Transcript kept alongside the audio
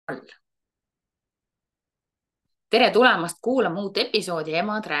tere tulemast kuulama uut episoodi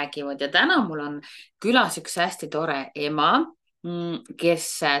Emad räägivad ja täna mul on külas üks hästi tore ema, kes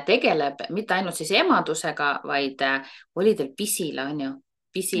tegeleb mitte ainult siis emadusega, vaid oli teil Pisila, on ju? jah,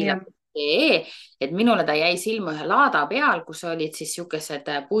 Pisila.ee, et minule ta jäi silma ühe laada peal, kus olid siis siukesed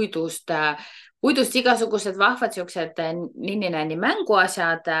puidust igasugused vahvad siuksed ninninänni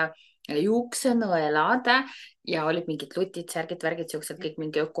mänguasjad, juuksenõelad ja olid mingid lutid, särgid, värgid, siuksed kõik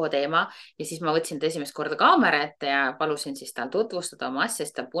mingi ökoteema. Ja siis ma võtsin ta esimest korda kaamera ette ja palusin siis tal tutvustada oma asja,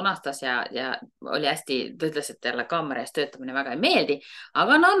 siis ta punastas ja oli hästi, ta ütles, et talle kaamera ees töötamine väga ei meeldi.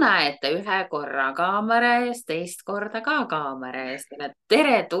 Aga no näete, ühe korra kaamera ees, teist korda ka kaamera ees.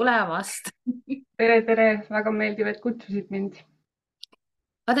 Tere tulemast! tere, väga meeldiv, et kutsusid mind.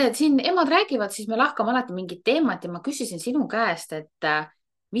 vaata, et siin emad räägivad, siis me lahkame alati mingit teemat ja ma küsisin sinu käest, et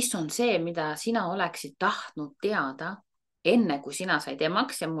mis on see, mida sina oleksid tahtnud teada enne, kui sina said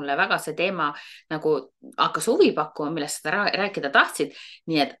emaks ja mulle väga see teema nagu hakkas huvi pakkuma, millest sa rääkida tahtsid.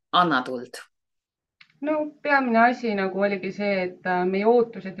 nii et anna tuld. No peamine asi nagu oligi see, et meie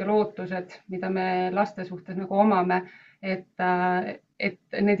ootused ja lootused, mida me laste suhtes nagu omame, et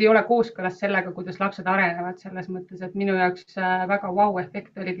need ei ole kooskõlas sellega, kuidas lapsed arenevad, selles mõttes, et minu jaoks väga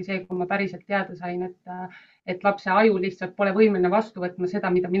vau-efekt oligi see, kui ma päriselt teada sain, et lapse aju lihtsalt pole võimeline vastu võtma seda,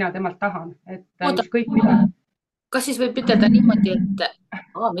 mida mina temalt tahan, et oota, ükskõik mida. kas siis võib ütelda niimoodi,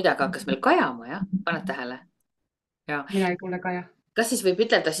 et midagi hakkas meil kajama, jah? paned tähele? ja Mina ei kuule ka, jah. kas siis võib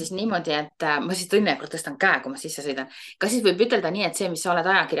ütelda siis niimoodi, et ma siis teinekord tõstan käe, kui ma sisse sõidan. Kas siis võib ütelda nii, et see, mis sa oled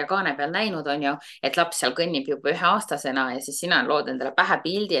ajakirja kaane peal näinud, on ju, et laps seal kõnnib juba 1-aastasena ja siis sina lood endale pähe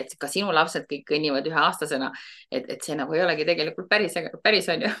pildi, et ka sinu lapsed kõik kõnnivad 1-aastasena. Et see nagu ei olegi tegelikult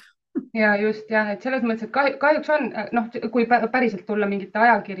päris on ju. Ja just jah, et selles mõttes, et kahjuks on, noh, kui päriselt tulla mingite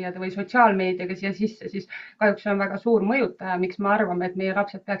ajakirjade või sotsiaalmeediaga siia sisse, siis kahjuks see on väga suur mõjutaja, miks me arvame, et meie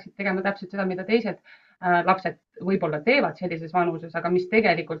lapsed peaksid tegema täpselt seda, mida teised lapsed võib-olla teevad sellises vanuses, aga mis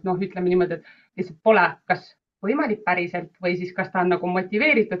tegelikult, noh, ütleme niimoodi, et lihtsalt pole kas võimalik päriselt või siis kas ta on nagu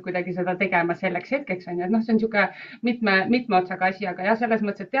motiveeritud kuidagi seda tegema selleks hetkeks on ju, et noh, see on niisugune mitme otsaga asi, aga jah, selles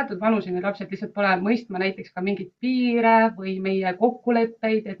mõttes, et teatud vanuseni lapsed lihtsalt pole mõistma näiteks ka mingeid piire või meie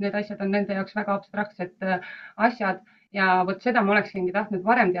kokkuleppeid, et need asjad on nende jaoks väga abstraktsed asjad ja vot seda ma oleksingi tahtnud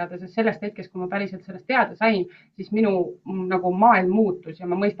varem teada, sest sellest hetkest, kui ma päriselt sellest teada sain, siis minu nagu maailm muutus ja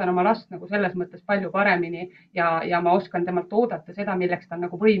ma mõistan oma last nagu selles mõttes palju paremini ja ma oskan temalt oodata seda, milleks ta on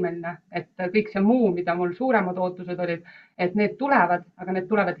nagu võimeline, et kõik see muu, mida mul suuremad ootused olid, et need tulevad, aga need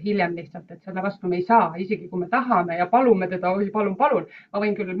tulevad hiljem lihtsalt, et selle vastu me ei saa, isegi kui me tahame ja palume teda, oi palun, ma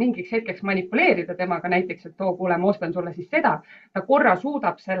võin küll mingiks hetkeks manipuleerida temaga näiteks, et too, kuule, ma ostan sulle siis seda, ta korra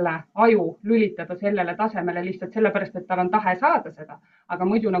suudab selle aju lülitada sellele tasemele lihtsalt sellepärast, et tal on tahe saada seda, aga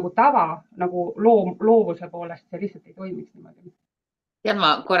muidu nagu tava nagu loovuse poolest see lihtsalt ei toimiks niimoodi. tead,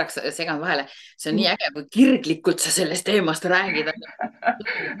 ma korraks segan vahele, see on nii äge, kui kirglikult sa sellest teemast räägid.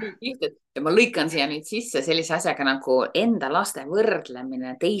 ja ma lõikan siia nüüd sisse sellise asjaga nagu enda laste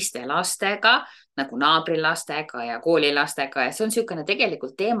võrdlemine teiste lastega, nagu naabrilastega ja koolilastega ja see on niisugune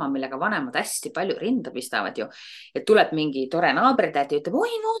tegelikult teema, millega vanemad hästi palju rinda pistavad ju. Et tuleb mingi tore naabritädi ja ütleb,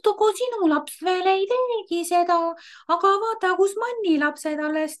 oi no Togo, sinu laps veel ei teegi seda, aga vaata, kus Manni lapsed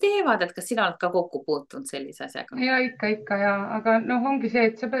alles teevad, et kas sina oled ka kokku puutunud sellise asjaga? Ja ikka ja, aga noh, ongi see,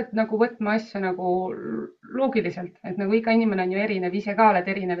 et sa pead nagu võtma asja nagu loogiliselt, et nagu iga inimene on ju erinev, ise ka oled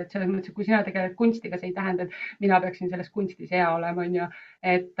erinev, et selles mõttes, et kui sina tegeled kunstiga, see ei tähenda, et mina peaksin selles kunstis hea olema, on ju.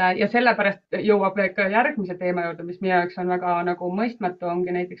 Et ja sellepärast jõuab ka järgmise teema juurde, mis meie jaoks on väga nagu mõistmatu,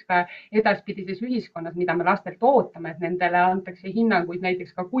 ongi näiteks ka edaspidises ühiskonnas, mida me lastelt ootame, et nendele antakse hinnanguid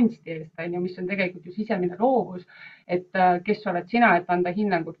näiteks ka kunsti eest, on ju, mis on tegelikult ju sisemine loovus, et kes oled sina, et anda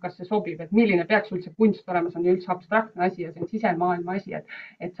hinnangut, kas see sobib, et milline peaks üldse kunst olema, see on ju üldse abstraktne asi ja see on sisemaailma asi,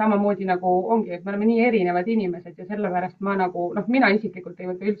 et samamoodi nagu ongi, et me oleme nii erinevad inimesed ja sellepärast ma nagu, noh, mina isiklikult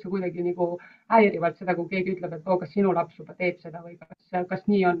ei võta üldse kuidagi nagu häirivalt seda, kui keegi ütleb, et kas sinu laps juba teeb seda või kas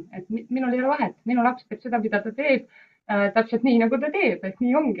nii on, et minul ei ole vahet, minu laps teeb seda, mida ta teeb, täpselt nii, nagu ta teeb, et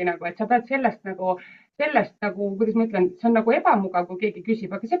nii ongi nagu, et sa pead sellest nagu, kuidas ma ütlen, see on nagu ebamugav, kui keegi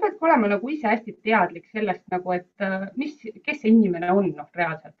küsib, aga sa pead olema nagu ise hästi teadlik sellest nagu, et kes see inimene on, noh,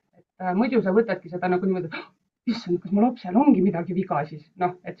 reaalselt. Et muidu sa võtadki seda nagu niimoodi, issand, kas mu lapsel ongi midagi viga siis,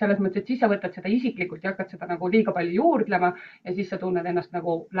 noh, et selles mõttes, et siis sa võtad seda isiklikult ja hakkad seda nagu liiga palju juurdlema ja siis sa tunned ennast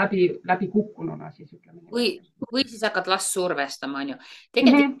nagu läbi kukkununa siis ütleme. Või siis hakkad last survestama, on ju. Mm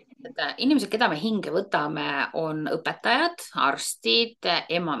Tegelikult -hmm. inimesed, keda me hinge võtame, on õpetajad, arstid,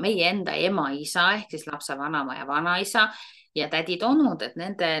 meie enda ema-isa ehk siis lapse vanaema ja vanaisa ja tädid-onud, et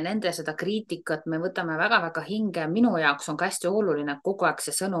nende seda kriitikat me võtame väga-väga hinge. Minu jaoks on ka hästi oluline kogu aeg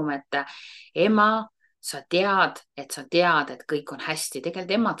see sõnum, et ema sa tead, et kõik on hästi.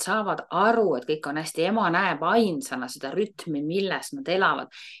 Tegelikult emad saavad aru, et kõik on hästi. Ema näeb ainsana seda rütmi, milles nad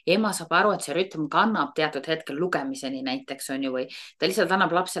elavad. Ema saab aru, et see rütm kannab teatud hetkel lugemiseni näiteks on ju, või ta lihtsalt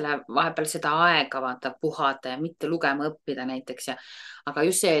annab lapsele vahepeal seda aega vaata puhata ja mitte lugema õppida näiteks aga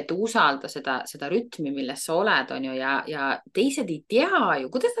just see, et usalda seda rütmi, milles sa oled, on ju, ja teised ei tea ju,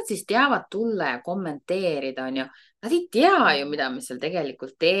 kuidas nad siis teavad tulla ja kommenteerida, on ju. Nad ei tea ju, mida me seal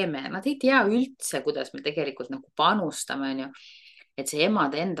tegelikult teeme, nad ei tea üldse, kuidas me tegelikult nagu panustame, on ju. Et see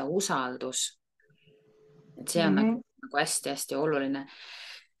emade enda usaldus, et see on Mhm. nagu hästi-hästi oluline.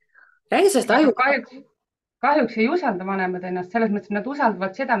 räägi sellest aga aju. kahjuks ei usalda vanemad ennast selles mõttes, et nad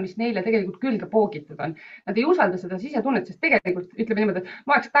usaldavad seda, mis neile tegelikult külge poogitud on. Nad ei usalda seda sisetunnet, sest tegelikult ütleme niimoodi, et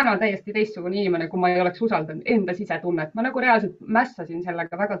ma oleks täna täiesti teistsugune inimene, kui ma ei oleks usaldanud enda sisetunnet. Ma nagu reaalselt mässasin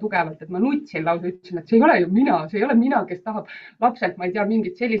sellega väga tugevalt, et ma nutsin lausa, ütlesin, et see ei ole ju mina, see ei ole mina, kes tahab lapselt, ma ei tea,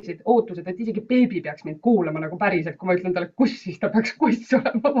 mingid sellised ootused, et isegi beebi peaks mind kuulama nagu päriselt, kui ma ütlen talle kuss, siis ta peaks kuss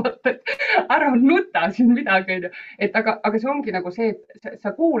olema. Vaata, et ära nuta siin midagi, onju. Et aga see ongi nagu see, et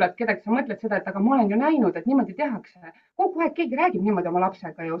sa kuulad kedagi, sa mõtled seda, et aga ma olen ju näinud, et niimoodi tehakse. Kogu aeg keegi räägib niimoodi oma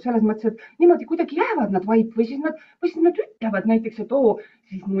lapsega ju selles mõttes, et niimoodi kuidagi jäävad nad vait või siis nad ütlevad näiteks, et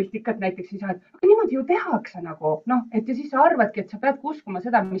siis multikat näiteks ei saa, et aga niimoodi ju tehakse nagu noh, et ja siis sa arvadki, et sa peadki uskuma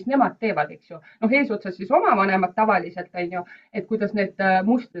seda, mis nemad teevad, eks ju. Noh, eesotsas siis oma vanemad tavaliselt on ju, et kuidas need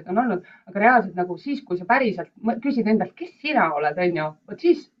mustrid on olnud, aga reaalselt nagu siis, kui sa päriselt küsid endalt, kes sina oled, on ju, vot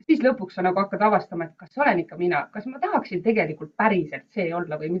siis lõpuks sa nagu hakkad avastama, et kas olen ikka mina, kas ma tahaksin tegelikult päriselt see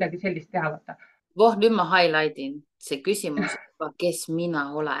olla või midagi sellist teha, vaata. Nüüd ma highlightin see küsimus, kes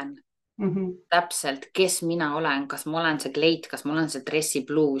mina olen. Täpselt, kes mina olen, kas ma olen see kleit, kas ma olen see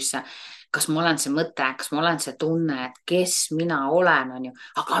dressipluus, kas ma olen see mõte, kas ma olen see tunne, et kes mina olen, on ju,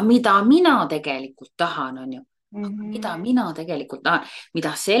 aga mida mina tegelikult tahan, on ju, mida mina tegelikult tahan,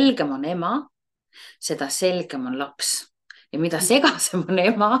 mida selgem on ema, seda selgem on laps ja mida segasem on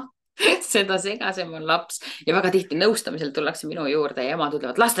ema, seda segasem on laps ja väga tihti nõustamisel tullakse minu juurde ja emad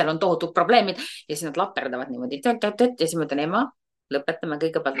ütlevad, lastel on tohutud probleemid ja siis nad laperdavad niimoodi ja siis ma ütlen, ema, lõpetame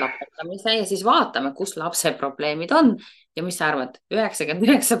kõigepealt laperdamise ja siis vaatame, kus lapse probleemid on ja mis sa arvad,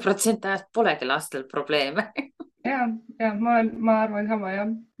 99% ajast polegi lastel probleeme. Ma arvan sama jah.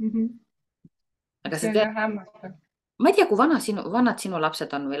 aga See on jah hämmastav. ma ei tea, kui vanad sinu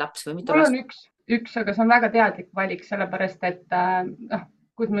lapsed on või laps või mitu mul last? on üks, aga see on väga teadlik valik, sellepärast et noh,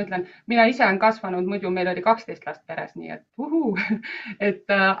 kuidas ma ütlen, mina ise olen kasvanud, muidu meil oli 12 last peres, nii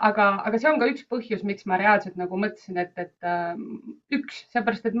et aga see on ka üks põhjus, miks ma reaalselt nagu mõtlesin, et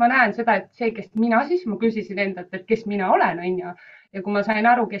seepärast, et ma näen seda, et see, kes mina siis, ma küsisin endalt, et kes mina olen, onju. Ja kui ma sain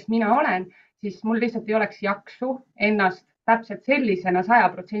aru, kes mina olen, siis mul lihtsalt ei oleks jaksu ennast täpselt sellisena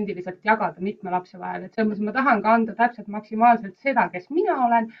 100% jagada mitme lapse vahel, et selles mõttes ma tahan ka anda täpselt maksimaalselt seda, kes mina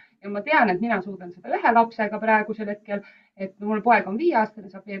olen ja ma tean, et mina suudan seda ühe lapsega praegusel hetkel, et mul poeg on 5-aastane,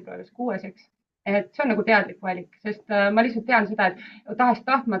 saab veebruaris 6, eks. Et see on nagu teadlik valik, sest ma lihtsalt tean seda, et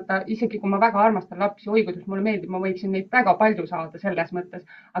tahes-tahtmata, isegi kui ma väga armastan lapsi, oi kuidas mulle meeldib, ma võiksin neid väga palju saada selles mõttes,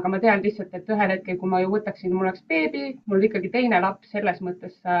 aga ma tean lihtsalt, et ühel hetkel, kui ma ju võtaksin, mul oleks beebi, mul ikkagi teine laps selles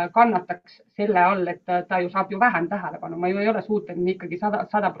mõttes kannataks selle all, et ta ju saab ju vähem tähelepanu, ma ju ei ole suuteline ikkagi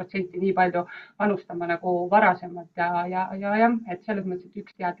 100% nii palju panustama nagu varasemalt ja jah, et selles mõttes, et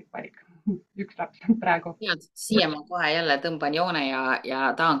üks teadlik valik, üks laps praegu. Siia ma kohe jälle tõmban joone ja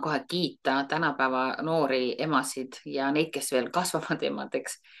tahan kohe kiita tänapäeva noori emasid ja neid, kes veel kasvavad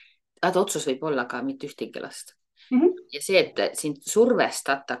emadeks. Otsus võib olla ka mitte ühtegi last. Ja see, et sind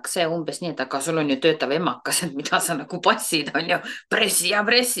survestatakse umbes nii, et aga sul on ju töötav emakas, et mida sa nagu passid, on ju, pressi,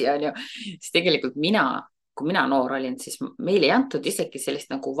 on ju. Siis tegelikult kui mina noor olin, siis meil ei antud isegi sellist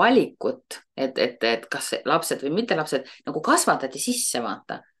nagu valikut, et kas lapsed või mitte lapsed nagu kasvatati sisse,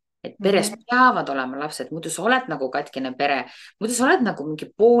 vaata. Et peres peavad olema lapsed, muidu sa oled nagu katkine pere, muidu sa oled nagu mingi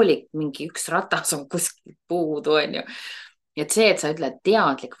poolik, mingi üks ratas on kuskil puudu, on ju. Et see, et sa ütled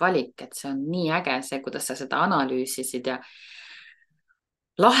teadlik valik, et see on nii äge, see, kuidas sa seda analüüsisid ja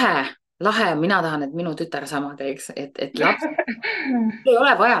lahe, mina tahan, et minu tütar sama teeks, et laps ei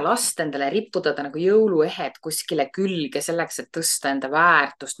ole vaja last endale riputada nagu jõuluehed kuskile külge selleks, et tõsta enda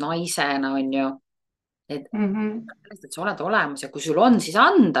väärtust naisena, on ju. Et sa oled olemas ja kui sul on, siis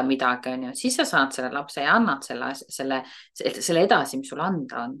anda midagi, on ju, siis sa saad selle lapse ja annad selle edasi, mis sul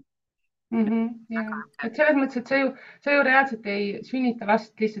anda on. Ja. Et selles mõttes, et sa ju reaalselt ei sünnita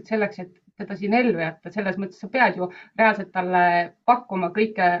last lihtsalt selleks, et teda siin ellu jätta, selles mõttes sa pead ju reaalselt talle pakkuma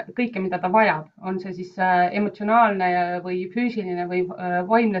kõike, mida ta vajab, on see siis emotsionaalne või füüsiline või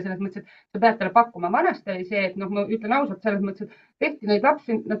vaimne, selles mõttes, et sa pead talle pakkuma. Vanasti oli see, et noh, ma ütlen ausalt, selles mõttes, et tehti neid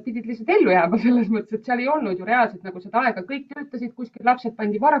lapsi, nad pidid lihtsalt ellu jääma selles mõttes, et seal ei olnud ju reaalselt nagu seda aega, kõik töötasid kuskil, lapsed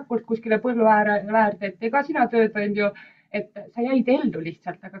pandi varakult kuskile põllu äärde, et ega sina tööd on ju, et sa jäid ellu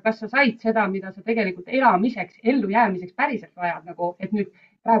lihtsalt, aga kas sa said seda, mida sa tegelikult elamiseks, ellujäämiseks päriselt vajad, nagu et nüüd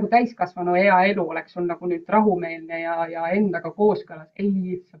praegu täiskasvanu hea elu oleks sul nagu nüüd rahumeelne ja endaga kooskõlas.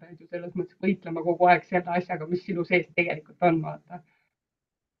 Ei, sa pead ju selles mõttes võitlema kogu aeg selle asjaga, mis sinu sees tegelikult on, vaata.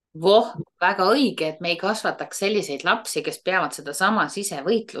 Voh, väga õige, et me ei kasvataks selliseid lapsi, kes peavad sedasama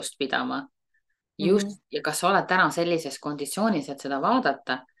sisevõitlust pidama. Just, ja kas sa oled täna sellises konditsioonis, et seda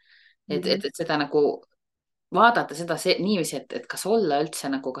vaadata, et seda nagu vaadata seda niiviisi, et kas olla üldse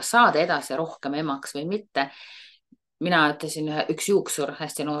nagu, kas saada edasi rohkem emaks või mitte. Mina ütlesin, üks juuksur,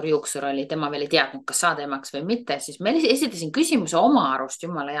 hästi noor juuksur oli, tema veel ei teadnud, kas saada emaks või mitte, siis ma esitasin küsimuse oma arust,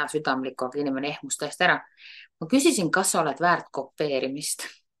 jumala hea südamliku, aga inimene ehmus tõesti ära. Ma küsisin, kas sa oled väärt kopeerimist.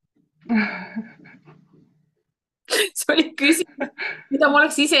 See oli küsimus, mida ma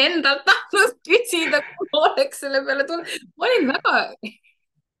oleks ise endalt tahtnud küsida, kui ma oleks selle peale tulnud. Ma olin väga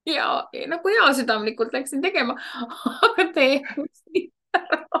hea südamlikult läksin tegema, aga tee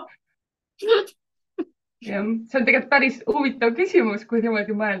ära. Jah, see on tegelikult päris huvitav küsimus, kui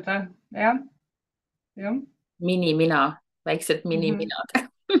niimoodi mõelda. Jah. Mini-mina, väiksed mini-minad.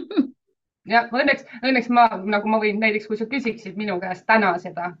 Ja õnneks ma võin näiteks, kui sa küsiksid minu käest täna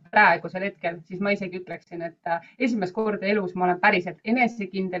seda praegusel hetkel, siis ma isegi ütleksin, et esimest korda elus ma olen päriselt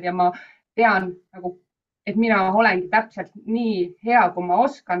enesekindel ja ma tean nagu, et mina olengi täpselt nii hea, kui ma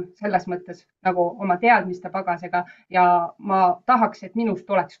oskan selles mõttes nagu oma teadmiste pagasega ja ma tahaks, et minust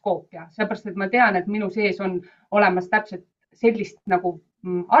oleks koopia, sellepärast, et ma tean, et minu sees on olemas täpselt sellist nagu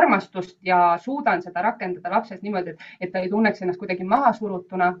armastust ja suudan seda rakendada lapses niimoodi, et ta ei tunneks ennast kuidagi maha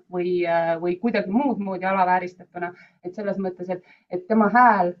surutuna või kuidagi muud moodi alavääristatuna. Et selles mõttes, et tema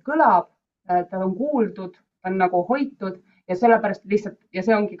hääl kõlab, tal on kuuldud, ta on nagu hoitud ja sellepärast lihtsalt, ja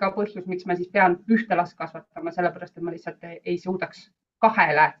see ongi ka põhjus, miks ma siis pean ühte last kasvatama, sellepärast, et ma lihtsalt ei suudaks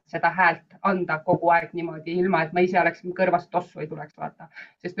kahele seda häält anda kogu aeg niimoodi, ilma et ma ise oleks kõrvast tossu ei tuleks vaata,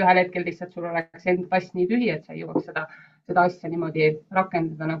 sest ühel hetkel lihtsalt sul oleks enda tass nii tühi, et sa ei jõuaks seda asja niimoodi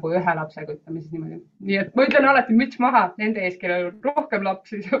rakendada nagu ühe lapsega, ütleme siis niimoodi. Nii et ma ütlen alati müts maha nende ees, kellel on rohkem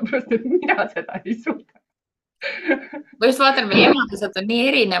lapsi, sellepärast, et mina seda ei suuda. Ma just vaatan, meie emadused on nii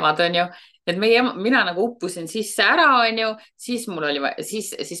erinevad, on ju, et mina nagu uppusin sisse ära, on ju, siis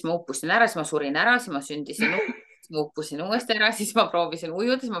ma uppusin ära, siis ma surin ära, siis ma sündisin, ma uppusin uuesti ära, siis ma proovisin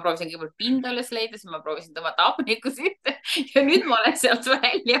ujuda, siis ma proovisin kõigepealt pinda üles leida, siis ma proovisin tõmmata hapnikku sisse ja nüüd ma olen sealt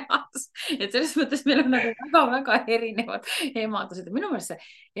väljas. Et selles mõttes meil on nagu väga-väga erinevad emadused. Minu meelest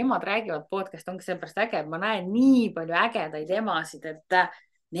emad räägivad podcast ongi sellepärast äge, et ma näen nii palju ägedaid emasid, et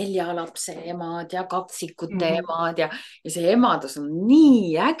 4 lapse emad ja kaksikute emad ja see emadus on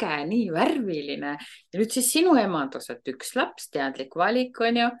nii äge, nii värviline. Ja nüüd siis sinu emadus, et 1 laps, teadlik valik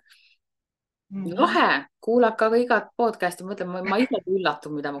on ju. Lahe, kuulab ka igat podcasti, mõtlen, ma ise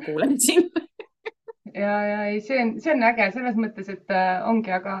üllatu, mida ma kuulen siin. Ja see on äge selles mõttes, et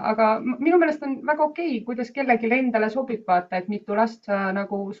ongi, aga minu meelest on väga okei, kuidas kellelegi endale sobib vaata, et mitu last sa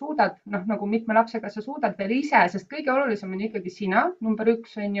nagu suudad, nagu mitme lapsega sa suudad veel ise, sest kõige olulisem on ikkagi sina, number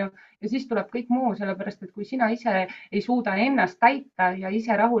 1 on ju, ja siis tuleb kõik muu, sellepärast, et kui sina ise ei suuda ennast täita ja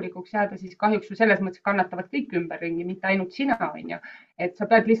ise rahulikuks jääda, siis kahjuks ju selles mõttes kannatavad kõik ümberringi, mitte ainult sina, on ju. Et sa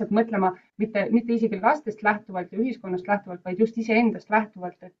pead lihtsalt mõtlema mitte isegi lastest lähtuvalt ja ühiskonnast lähtuvalt, vaid just iseendast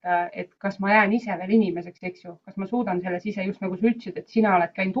lähtuvalt, et kas ma jään ise veel inimeseks, eks ju, kas ma suudan selles ise, just nagu sa ütlesid, et sina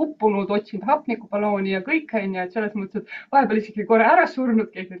oled käinud uppunud, otsinud hapnikupalooni ja kõik, on ju, et selles mõttes, et vahepeal isegi korra ära surnud,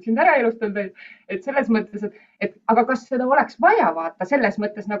 keegi on sind ära elustanud, et selles mõttes, et aga kas seda oleks vaja vaata selles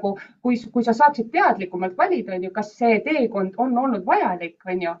mõttes nagu, kui sa saaksid teadlikumalt valida, on ju, kas see teekond on olnud vajalik,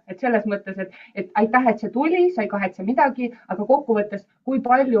 on ju, et selles mõttes, et aitäh, et see tuli, sa ei kahetse midagi, aga kokkuvõttes, kui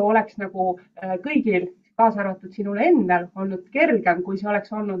palju oleks nagu kõigil, kaasa arvatud sinul endal, olnud kergem, kui see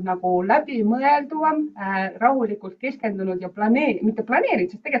oleks olnud nagu läbimõelduvam, rahulikult keskendunud ja mitte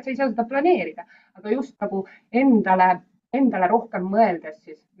planeerinud, sest tegelikult sa ei saa seda planeerida, aga just nagu endale rohkem mõeldes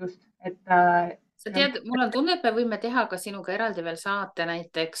siis just, et sa tead, mul on tunne, et me võime teha ka sinuga eraldi veel saate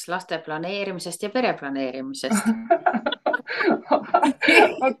näiteks laste planeerimisest ja pere planeerimisest.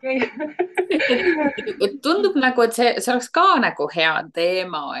 Okei. Tundub nagu, et see oleks ka nagu hea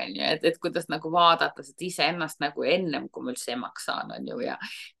teema, on ju, et kuidas nagu vaadata iseennast nagu ennem, kui ma üldse emaks saan, on ju, ja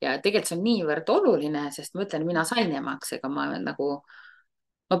tegelikult see on niivõrd oluline, sest ma ütlen, mina sain emaks, ega ma nagu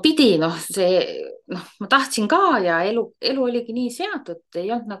no pidi, ma tahtsin ka ja elu oligi nii seatud, ei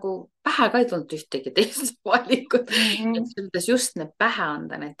olnud nagu pähe ka ei tulnud ühtegi teist valikut. Mhm. et selles just need pähe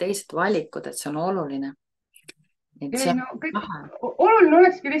anda, need teised valikud, et see on oluline. et ei see no kõik, on oluline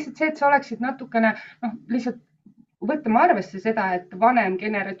olekski lihtsalt see, et sa oleksid natukene lihtsalt võtame arvesse seda, et vanem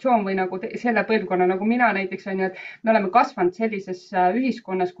generatsioon või nagu selle põlvkonna nagu mina näiteks on ju, et me oleme kasvanud sellises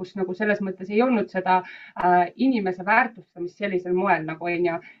ühiskonnas, kus nagu selles mõttes ei olnud seda inimese väärtustamist sellisel moel nagu on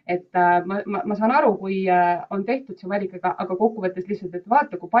ju, et ma saan aru, kui on tehtud see valik, aga kokkuvõttes lihtsalt, et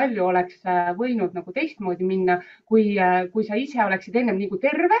vaata, kui palju oleks võinud nagu teistmoodi minna, kui sa ise oleksid ennem nagu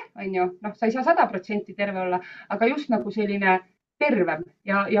terve, on ju, noh, sa ei saa 100% terve olla, aga just nagu selline tervem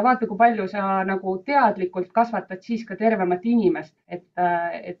ja vaata, kui palju sa nagu teadlikult kasvatad siis ka tervemat inimest,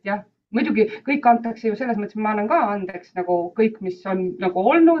 et jah, muidugi kõik antakse ju selles mõttes, ma annan ka andeks nagu kõik, mis on nagu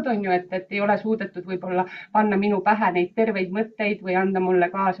olnud, on ju, et ei ole suudetud võib-olla panna minu pähe neid terveid mõtteid või anda mulle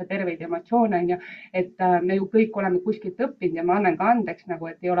kaasa terveid emotsioone, on ju, et me ju kõik oleme kuskilt õppinud ja ma annan ka andeks nagu,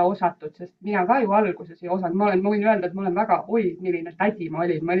 et ei ole osatud, sest mina ka ju alguses ei osanud, ma võin öelda, et ma olen väga, oi, milline tädi ma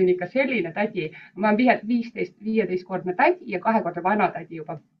olin ikka selline tädi, ma olen 15-kordne tädi ja 2-kordne vanatädi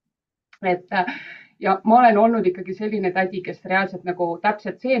juba. Et ja ma olen olnud ikkagi selline tädi, kes reaalselt nagu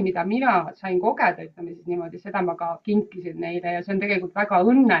täpselt see, mida mina sain kogeda, ütleme siis niimoodi, seda ma ka kinkisin neile ja see on tegelikult väga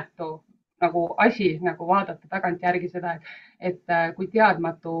õnnetu nagu asi nagu vaadata tagantjärgi seda, et kui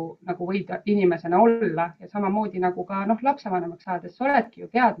teadmatu nagu võid inimesena olla ja samamoodi nagu ka lapsevanemaks saades sa oledki ju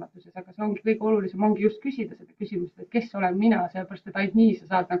teadmatuses, aga see ongi kõige olulisem, ongi just küsida seda küsimust, et kes olen mina, sellepärast et ainult nii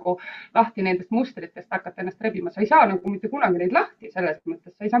sa saad nagu lahti nendest mustritest hakata ennast rebima. Sa ei saa nagu mitte kunagi neid lahti selles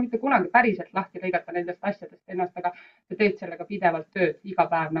mõttes, sa ei saa mitte kunagi päriselt lahti lõigata nendest asjadest ennast, aga sa teed sellega pidevalt tööd iga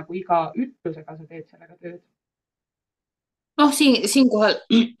päev, nagu iga ütlusega sa teed sellega tööd. Siinkohal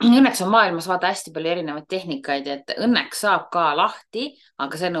õnneks on maailmas vaata hästi palju erinevaid tehnikaid, et õnneks saab ka lahti,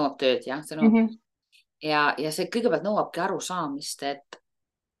 aga see nõuab tööd, jah, see nõuab ja see kõigepealt nõuabki arusaamist, et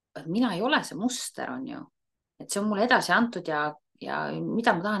mina ei ole see muster, on ju, et see on mulle edasi antud ja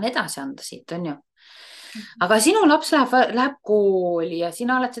mida ma tahan edasi anda siit, on ju. aga sinu laps läheb kooli ja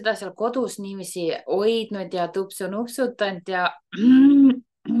sina oled seda seal kodus niiviisi hoidnud ja tupsu-nupsutanud ja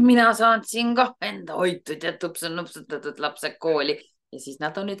mina saatsin ka enda hoitud ja tupsu-nupsutatud lapsed kooli ja siis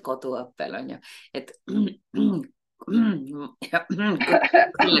nad on nüüd koduõppel, on ju, et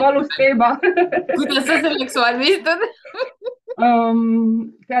valus teema. kuidas sa selleks valmistud?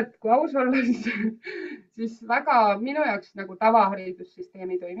 Tead, kui aus olla, siis väga minu jaoks nagu tavaharidussüsteem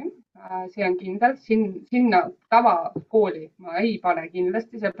ei toimi. See on kindel, sinna tavakooli ma ei pane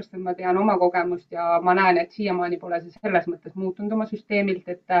kindlasti, sellepärast et ma tean oma kogemust ja ma näen, et siiamaani pole see selles mõttes muutunud oma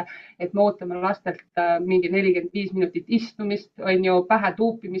süsteemilt, et me ootame lastelt mingi 45 minutit istumist, on ju, pähe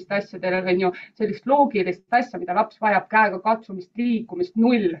tuupimist asjadele, on ju, sellist loogilist asja, mida laps vajab, käega katsumist, liikumist,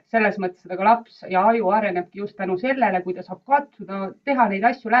 null, selles mõttes, et aga laps ja aju arenebki just tänu sellele, kui ta saab katsuda, teha neid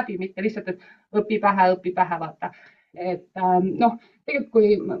asju läbi, mitte lihtsalt, et õpi pähe, vaata. Et tegelikult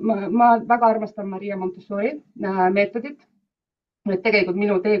kui ma väga armastan Maria Montessori meetodit, et tegelikult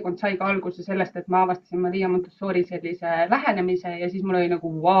minu teekond sai ka alguse sellest, et ma avastasin Maria Montessori sellise lähenemise ja siis mul oli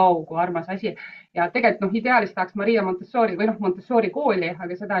nagu vau, kui armas asi. Ja tegelikult ideaalis tahaks Maria Montessori või Montessori kooli,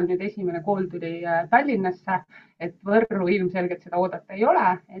 aga seda on nüüd esimene kool tuli Tallinnasse, et Võrru ilmselgelt seda oodata ei ole.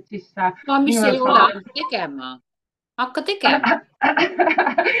 Et siis, mis ei ole, hakka tegema.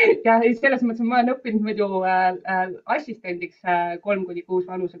 ja selles mõttes ma olen õppinud muidu assistendiks 3-6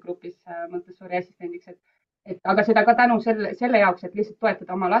 vanusegrupis Montessori assistendiks, aga seda ka tänu selle jaoks, et lihtsalt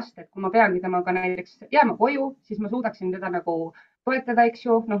toetada oma last, et kui ma peangi temaga näiteks jääma koju, siis ma suudaksin teda nagu toetada, eks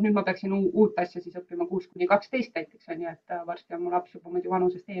ju. Nüüd ma peaksin uut asja siis õppima 6-12 näiteks, on ju, et varsti on mu laps juba muidu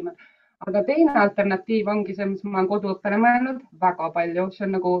vanusest eemal. Aga teine alternatiiv ongi see, mis ma olen koduõppele mõelnud väga palju. See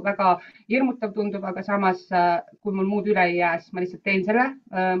on nagu väga hirmutav tundub, aga samas, kui mul muud üle ei jää, siis ma lihtsalt teen selle.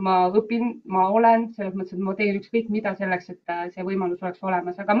 Ma õpin, ma olen selles mõttes, et ma teen ükskõik mida selleks, et see võimalus oleks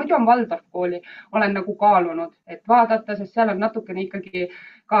olemas. Aga muidu on Waldorf kooli, olen nagu kaalunud, et vaadata, sest seal on natukene ikkagi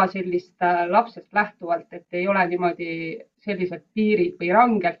ka sellist lapsest lähtuvalt, et ei ole niimoodi sellised piirid või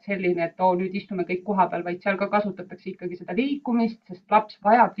rangelt selline, et nüüd istume kõik koha peal, vaid seal ka kasutatakse ikkagi seda liikumist, sest laps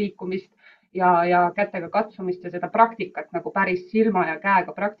vajab liikumist ja kätega katsumist ja seda praktikat nagu päris silma ja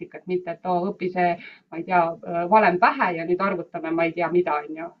käega praktikat, mitte et õpi see, ma ei tea, valem pähe ja nüüd arvutame, ma ei tea, mida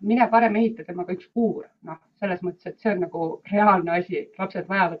on ju. Mine parem ehita temaga üks kuur. Selles mõttes, et see on nagu reaalne asi, lapsed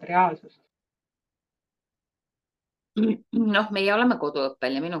vajavad reaalsust. Meie oleme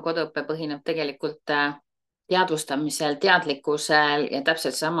koduõppel ja minu koduõpe põhineb tegelikult teadvustamisel, teadlikkusel ja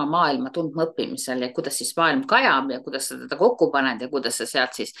täpselt sama maailma tundma õppimisel ja kuidas siis maailm kajab ja kuidas sa teda kokku paned ja kuidas sa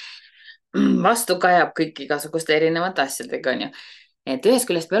sealt siis vastu kajab kõik igasuguste erinevate asjadega, on ju. et ühest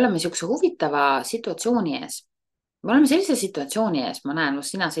küljest me oleme niisuguse huvitava situatsiooni ees. me oleme sellise situatsiooni ees, ma näen,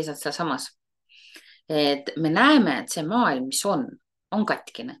 sina seisad sealsamas, et me näeme, et see maailm, mis on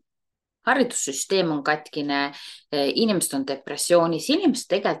katkine. haridussüsteem on katkine, inimesed on depressioonis, inimesed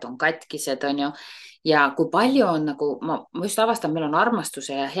tegelikult on katkised, on ju. ja kui palju on nagu, ma just avastan, meil on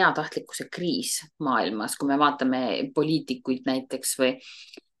armastuse ja heatahtlikkuse kriis maailmas, kui me vaatame poliitikuid näiteks või.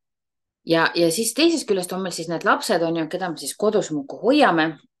 ja siis teisest küljest on meil siis need lapsed, on ju, keda me siis kodus muudkui hoiame.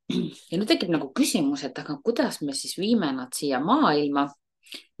 ja nüüd tekib nagu küsimus, et aga kuidas me siis viime nad siia maailma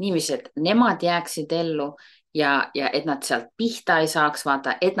niiviisi, et nemad jääksid ellu ja et nad sealt pihta ei saaks,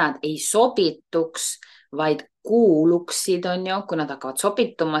 vaata, et nad ei sobituks, vaid kuuluksid, on ju, kui nad hakkavad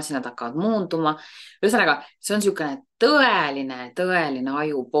sobituma, siis nad hakkavad muunduma. ühesõnaga, see on niisugune tõeline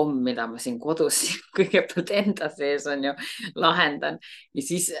ajupomm, mida ma siin kodus kõigepealt enda sees on ju lahendan ja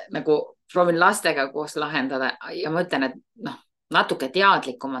siis nagu proovin lastega koos lahendada ja ma ütlen, et noh, natuke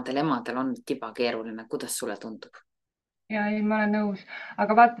teadlikumatel emadel on tiba keeruline. Kuidas sulle tundub? Ja ei, ma olen nõus,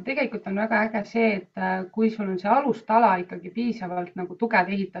 aga vaata, tegelikult on väga äge see, et kui sul on see alustala ikkagi piisavalt nagu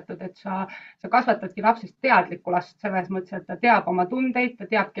tugev ehitatud, et sa kasvatadki lapsest teadlikku last selles mõttes, et ta teab oma tundeid, ta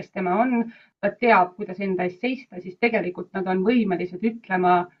teab, kes tema on, ta teab, kuidas enda eest seista, siis tegelikult nad on võimelised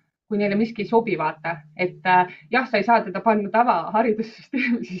ütlema, kui neile miski ei sobi, vaata, et jah, sa ei saa teda panna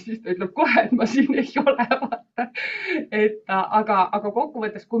tavaharidussüsteemi, siis ta ütleb kohe, et ma siin ei ole, vaata. Aga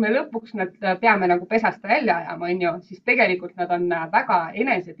kokkuvõttes, kui me lõpuks nad peame nagu pesast välja ajama, on ju, siis tegelikult nad on väga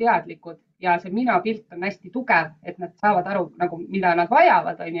eneseteadlikud ja see minapilt on hästi tugev, et nad saavad aru nagu, mida nad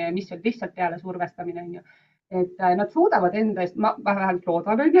vajavad, on ju, ja mis on lihtsalt peale survestamine, on ju. Et nad suudavad enda eest, ma vähemalt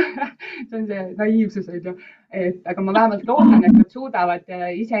loodan, on ju, see on see naiivsus, on ju, aga ma vähemalt loodan, et nad suudavad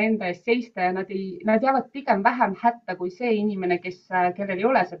iseenda eest seista ja nad jäävad pigem vähem hätta kui see inimene, kellel ei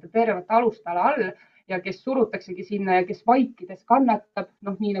ole seda tervet alustala all ja kes surutaksegi sinna ja kes vaikides kannatab,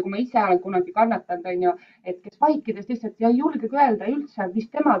 noh, nii nagu ma ise olen kunagi kannatanud, on ju, et kes vaikides lihtsalt ja ei julgegi öelda üldse, mis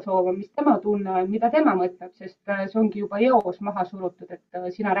tema soov on, mis tema tunne on, mida tema mõtleb, sest see ongi juba eos maha surutud,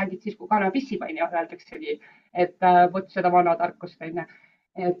 et sina räägid siis, kui kana pissib, on ju, öeldaksegi, et vot seda vana tarkust, on ju.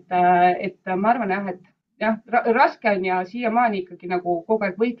 Et ma arvan jah, et jah, raske on ja siiamaani ikkagi nagu kogu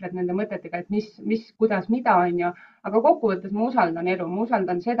aeg võitled nende mõtetega, et kuidas, mida on ju, aga kokkuvõttes ma usaldan elu, ma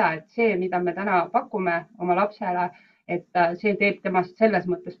usaldan seda, et see, mida me täna pakume oma lapsele, et see teeb temast selles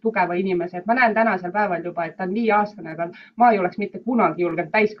mõttes tugeva inimese, et ma näen tänasel päeval juba, et ta on 5-aastane, aga ma ei oleks mitte kunagi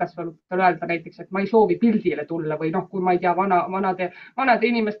julgenud täiskasvanutele öelda näiteks, et ma ei soovi pildile tulla või noh, kui ma ei tea, vanade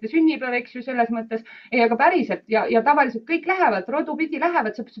inimeste sünnipäev, eks ju, selles mõttes. Ei, aga päriselt ja tavaliselt kõik lähevad, rodupidi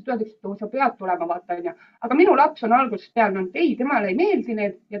lähevad, sa pead tulema, vaata, on ju. Aga minu laps on algusest peale, ei, temale ei meeldi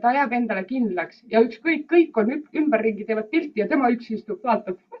need ja ta jääb endale kindlaks ja ükskõik, kõik on ümberringi teevad pilti ja tema üksi istub,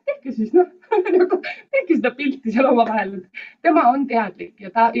 vaatab, tehke siis, noh, tehke seda pilti seal omavahel. Tema on teadlik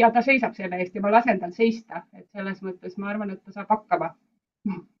ja ta seisab selle eest ja ma lasen tal seista, et selles mõttes ma arvan, et ta saab hakkama.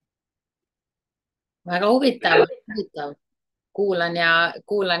 Väga huvitav. kuulan ja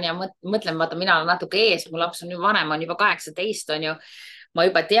mõtlen, vaata, mina olen natuke ees, mu laps on juba vanem, on juba 18, on ju. Ma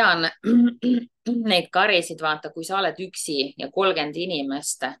juba tean neid karisid, vaata, kui sa oled üksi ja 30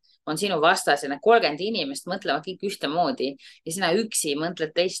 inimest on sinu vastas ja need 30 inimest mõtlevad kõik ühtemoodi ja sina üksi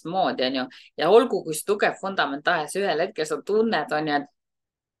mõtled teistmoodi, on ju. Ja olgu, kui tugev fundament tahes, ühel hetkel sa tunned, on ju,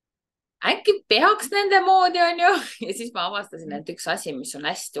 et äkki peaks nende moodi, on ju. Ja siis ma avastasin, et üks asi, mis on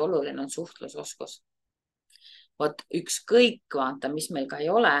hästi oluline, on suhtlusoskus. Vot ükskõik, vaata, mis meil ka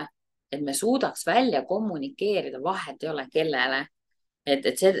ei ole, et me suudaks välja kommunikeerida, vahet ei ole kellele. Et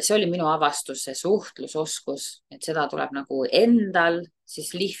see oli minu avastus, see suhtlusoskus, et seda tuleb nagu endal siis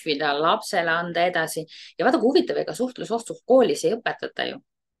lihvida, lapsele anda edasi. Ja vaata, kui huvitav, ega suhtlusoskus koolis ei õpetata ju.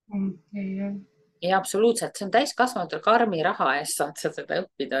 Ja absoluutselt, see on täiskasvanutel karmi raha eest saad sa seda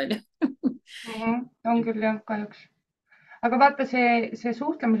õppida, on ju. On küll jah, kahjuks. Aga vaata see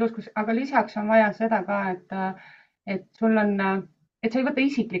suhtlemisoskus, aga lisaks on vaja seda ka, et sul on, et sa ei võta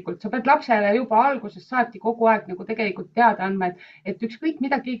isiklikult, sa pead lapsele juba algusest saati kogu aeg nagu tegelikult teada andma, et ükskõik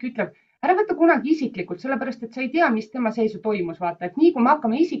mida keegi ütleb, ära võta kunagi isiklikult, sellepärast et sa ei tea, mis tema seisu toimus, vaata, et nii kui me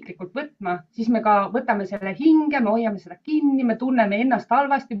hakkame isiklikult võtma, siis me ka võtame selle hinge, me hoiame seda kinni, me tunneme ennast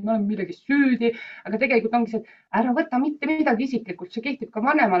halvasti, me oleme millegi süüdi, aga tegelikult ongi see, et ära võta mitte midagi isiklikult, see kehtib ka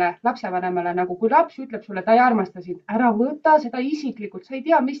vanemale, lapsevanemale, nagu kui laps ütleb sulle, ta ei armasta sind, ära võta seda isiklikult, sa ei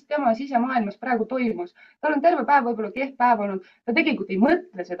tea, mis tema sisemaailmas praegu toimus. Tal on terve päev võib-olla kehv päev olnud, ta tegelikult ei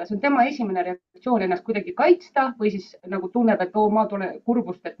mõtle seda, see on tema esimene reaktsioon ennast kuidagi kaitsta või siis nagu tunneb, et ma tunnen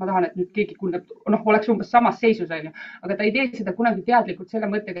kurbust, et ma tahan, et nüüd keegi oleks umbes samas seisus, onju, aga ta ei tee seda kunagi teadlikult selle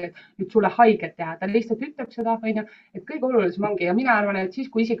mõttega, et nüüd sulle haiget teha, ta lihtsalt ütleb seda, onju, et kõige olulisem ongi ja mina arvan, et siis,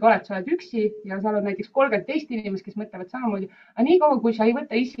 kui isegi sa oled üksi ja seal on näiteks 30 teist inimest, kes mõtlevad samamoodi, aga nii kaua, kui sa ei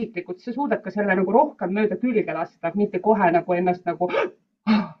võta isiklikult, sa suudad ka selle nagu rohkem mööda külge lasta, mitte kohe nagu ennast nagu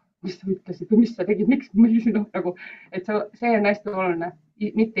mis sa ütlesid või mis sa tegid, miks nagu, et see on hästi oluline,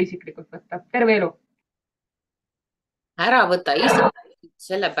 mitte isiklikult võtta terve elu. ära võta isiklikult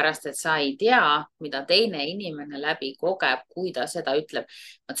sellepärast, et sa ei tea, mida teine inimene läbi kogeb, kui ta seda ütleb.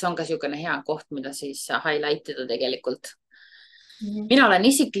 vot see on ka niisugune hea koht, mida siis highlight ida tegelikult. mina olen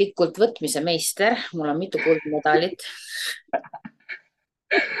isiklikult võtmise meister, mul on mitu kuldmedalit.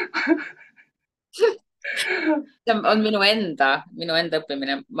 see on minu enda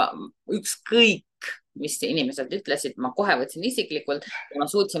õppimine. Ükskõik, mis inimesed ütlesid, ma kohe võtsin isiklikult ja ma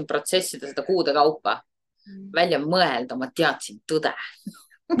suutsin protsessida seda kuude kaupa, välja mõelda, ma teadsin tõde.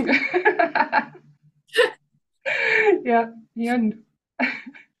 jah, nii on.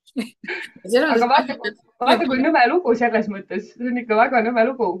 aga vaata, kui nõme lugu selles mõttes, see on ikka väga nõme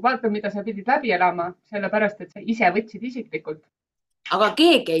lugu. vaata, mida sa pidid läbi elama, sellepärast et sa ise võtsid isiklikult. aga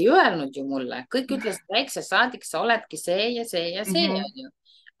keegi ei öelnud ju mulle, kõik ütlesid väikse saadik, sa oledki see ja see ja see on ju.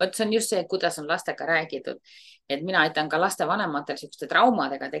 vot see on just see, kuidas on lastega räägitud, et mina aitan ka lastevanematel siukeste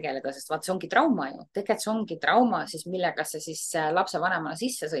traumadega tegeleda, sest vaat see ongi trauma ju, tegelikult see ongi trauma, siis millega sa siis lapsevanemana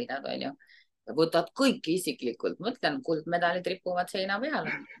sisse sõidad, on ju. võtad kõiki isiklikult, ma ütlen, kuldmedalid ripuvad seina peal.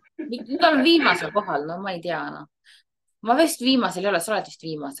 nüüd olen viimasel kohal, no ma ei tea, noh. ma vist viimasel ei ole, sa oled vist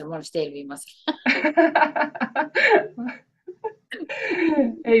viimasel, ma olen vist eelviimasel.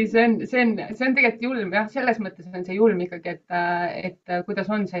 ei, see on tegelikult julm jah, selles mõttes on see julm ikkagi, et kuidas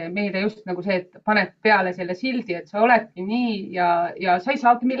on see meile just nagu see, et paned peale selle sildi, et sa oledki nii ja sa ei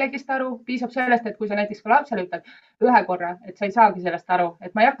saagi millegist aru, piisab sellest, et kui sa näiteks ka lapsele ütled ühe korra, et sa ei saagi sellest aru,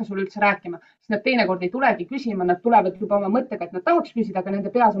 et ma ei hakka sulle üldse rääkima, siis nad teinekord ei tulegi küsima, nad tulevad juba oma mõttega, et nad tahaks küsida, aga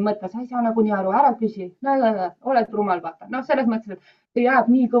nende peas on mõte, sa ei saa nagunii aru, ära küsi, oled rumal, vaata. noh, selles mõttes, et see jääb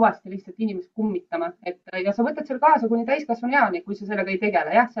nii kõvasti lihtsalt inimest kummitama, et ja sa võtad selle kaasa kuni täiskasvanu eani, kui sa sellega ei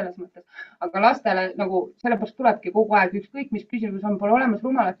tegele, jah, selles mõttes. aga lastele nagu sellepärast tulebki kogu aeg ükskõik, mis küsimus on, pole olemas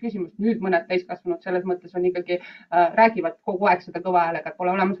rumalat küsimust. nüüd mõned täiskasvanud selles mõttes on ikkagi räägivad kogu aeg seda kõva häälega,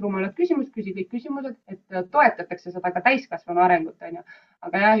 pole olemas rumalat küsimust, küsi kõik küsimused, et toetatakse seda ka täiskasvanu arengut, onju.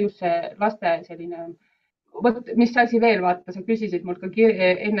 aga jah, just see laste selline vot, mis asi veel, vaata, sa küsisid mult ka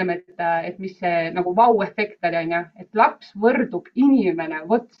ennem, et mis see nagu vau-efekt oli, onju, et laps võrdub inimene.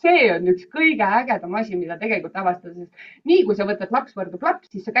 Vot see on üks kõige ägedam asi, mida tegelikult avastada, sest nii kui sa võtad laps võrdub laps,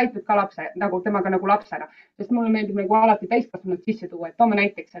 siis sa käitud ka nagu temaga nagu lapsena, sest mulle meeldib nagu alati täiskasvanud sisse tuua, et toome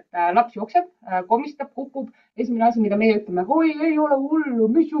näiteks, et laps jookseb, komistab, kukub. Esimene asi, mida meie ütleme, oi, ei ole hullu,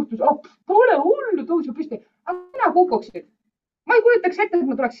 mis juhtus? Pole hullu, tõuse püsti. Aga mina kukuksid. Ma ei kujutaks ette, et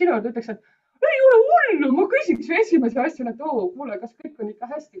ma tuleks sinu juurde, ütleks, et ei ole hullu, ma küsiks esimese asjana, et kuule, kas kõik on ikka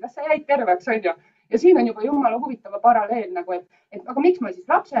hästi, kas sa jäid terveks, on ju. Ja siin on juba jumala huvitava paralleel nagu, et aga miks ma siis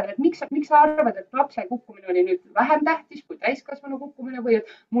lapsele, et miks sa arvad, et lapse kukkumine oli nüüd vähem tähtis kui täiskasvanu kukkumine või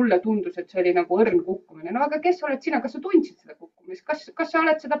et mulle tundus, et see oli nagu õrn kukkumine. No aga kes oled sina, kas sa tundsid seda kukkumist, kas sa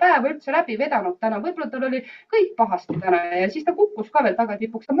oled seda päeva üldse läbi vedanud täna, võib-olla tal oli kõik pahasti täna ja siis ta kukkus ka veel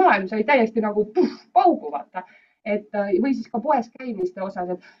tagatipuks ja maailm sai täiesti nagu paugu, vaata. Või siis ka poes käimiste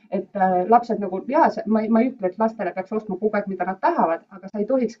osas, et lapsed nagu ja ma ei ütle, et lastele peaks ostma kogu aeg, mida nad tahavad, aga sa ei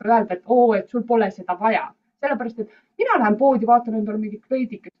tohiks ka öelda, et sul pole seda vaja. Sellepärast, et mina lähen poodi, vaatan endale mingit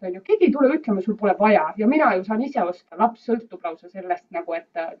kleidikest, on ju, keegi ei tule ütlema, sul pole vaja ja mina ju saan ise osta. Laps sõltub lausa sellest nagu, et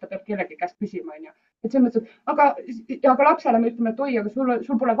ta peab kellegi käest küsima, on ju. Et selles mõttes, aga lapsele me ütleme, et oi, aga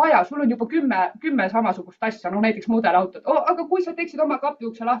sul pole vaja, sul on juba 10 samasugust asja, no näiteks mudelautot. Aga kui sa teeksid oma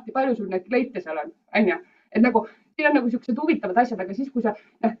kapiukse lahti, palju sul neid kleite seal on, on ju? Et nagu, siin on nagu siuksed huvitavad asjad, aga siis, kui sa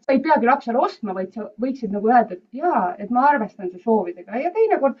ei peagi lapsele ostma, vaid sa võiksid nagu öelda, et jaa, et ma arvestan su soovidega ja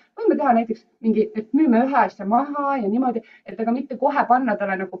teinekord võime teha näiteks mingi, et müüme ühe asja maha ja niimoodi, et aga mitte kohe panna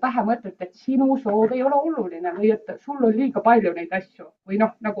talle nagu pähe mõtet, et sinu soov ei ole oluline või et sul on liiga palju neid asju või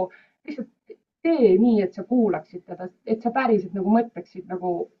noh, nagu lihtsalt tee nii, et sa kuulaksid teda, et sa päriselt nagu mõtleksid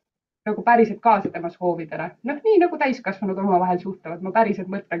nagu päriselt kaasa tema soovidele. Noh, nii nagu täiskasvanud omavahel suhtlevad, ma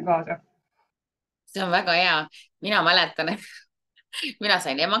päriselt mõtlen kaasa. See on väga hea. Mina mäletan, et mina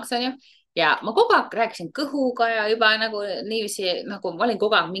sain emaks, on ju, ja ma kogu aeg rääkisin kõhuga ja juba nagu niiviisi, nagu ma olin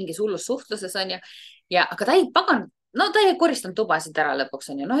kogu aeg mingis hullus suhtluses, on ju, ja aga ta ei pagan, no ta ei koristanud tubasid ära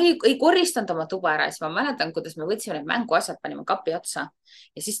lõpuks onju, no ei koristanud oma tuba ära, siis ma mäletan, kuidas me võtsime need mänguasjad, panime kapi otsa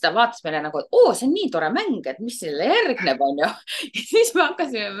ja siis ta vaatas meile nagu, et oo, see on nii tore mäng, et mis sellele järgneb onju. ja siis me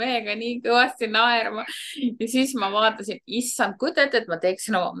hakkasime mehega nii kõvasti naerma ja siis ma vaatasin, issand, kujuta ette, et ma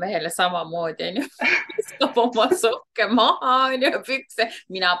teeksin oma mehele samamoodi onju. viskab oma sokke maha onju, pükse,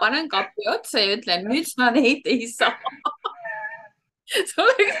 mina panen kapi otsa ja ütlen, nüüd sa neid ei saa. see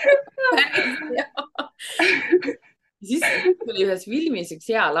oleks päris hea. siis tuli ühes filmis üks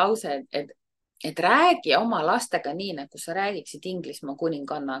hea lause, et räägi oma lastega nii, nagu sa räägiksid Inglismaa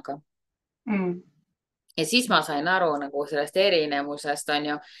kuningannaga. Ja siis ma sain aru nagu sellest erinevusest on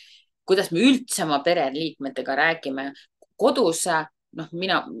ju, kuidas me üldse oma pereliikmetega räägime. Kodus, noh,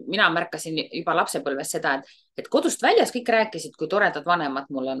 mina märkasin juba lapsepõlves seda, et kodust väljas kõik rääkisid, kui toredad vanemad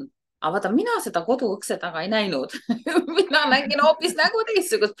mul on. Aga vaata, mina seda koduõkse taga ei näinud. mina nägin hoopis nagu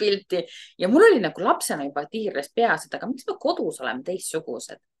teistsugust pilti ja mul oli nagu lapsena juba tiirles peas, et aga miks me kodus oleme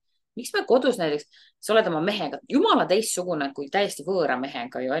teistsugused? Miks me kodus näiteks, sa oled oma mehega jumala teistsugune kui täiesti võõra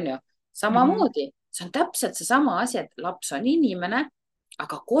mehega ju on ju. Samamoodi, see on täpselt seesama asi, et laps on inimene,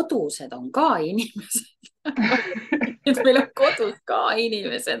 aga kodused on ka inimesed. et meil on kodus ka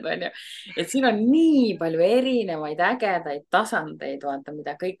inimesed, on ju. Et siin on nii palju erinevaid ägedaid tasandeid, vaata,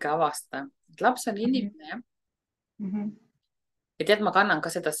 mida kõike avastada. Laps on inimene, jah. Ja tead, ma kannan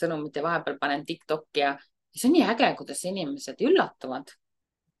ka seda sõnumit ja vahepeal panen TikTok'i ja see on nii äge, kuidas inimesed üllatuvad.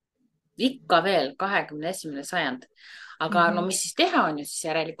 Ikka veel 21. sajand. Aga no mis siis teha on ju, siis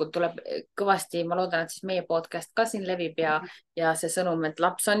järelikult tuleb kõvasti, ma loodan, et siis meie podcast ka siin levib ja see sõnum, et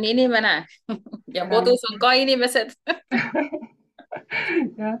laps on inimene ja kodus on ka inimesed.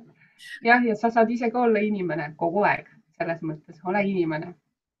 jah, ja sa saad ise ka olla inimene kogu aeg, selles mõttes, ole inimene.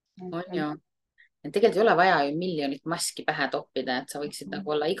 On ju. Tegelikult ei ole vaja ju miljonit maski pähe toppida, et sa võiksid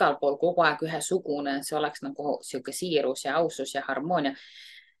nagu olla igal pool kogu aeg ühesugune, see oleks nagu sihuke siirus ja ausus ja harmoonia.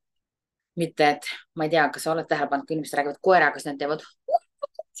 Mitte, et ma ei tea, kas sa oled tähele pannud, kui inimesed räägivad koeraga, siis nad teevad,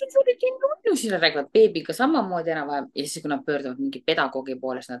 siis nad räägivad beebiga samamoodi enam-vähem ja siis, kui nad pöörduvad mingi pedagoogi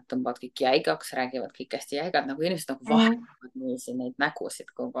poole, siis nad tõmbavad kõik jäigaks, räägivad kõik hästi jäigad, nagu inimesed nagu vahetavad niiviisi neid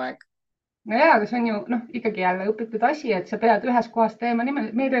nägusid kogu aeg. No jaa, aga see on ju ikkagi jälle õpitud asi, et sa pead ühes kohas teema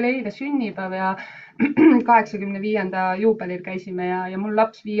nimel. Meil oli eile sünnipäev ja 85. juubelil käisime ja mul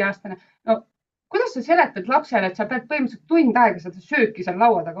laps 5-aastane. No, kuidas sa seletad lapsele, et sa pead põhimõtteliselt tund aega seda sööki seal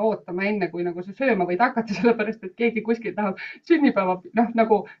laua taga ootama enne, kui nagu sa sööma võid hakata, sellepärast et keegi kuskil tahab sünnipäeva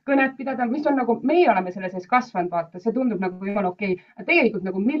nagu kõnet pidada, mis on nagu, meie oleme selle sees kasvanud, vaata, see tundub nagu jumala okei. Aga tegelikult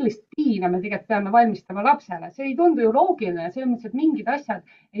nagu millist piina me tegelikult peame valmistama lapsele, see ei tundu ju loogiline, selles mõttes, et mingid asjad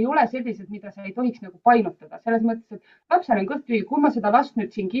ei ole sellised, mida sa ei tohiks nagu painutada. Selles mõttes, et lapsel on kõht tühi, kui ma seda last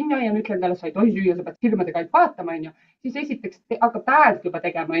nüüd siin kinni hoian, ütlen talle, sa ei tohi süüa, sa pead silmadega ainult vaatama, on ju. Siis esiteks hakkab ta häält juba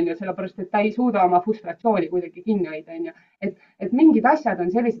tegema, on ju, sellepärast, et ta ei suuda oma frustratsiooni kuidagi kinni hoida, on ju. Et mingid asjad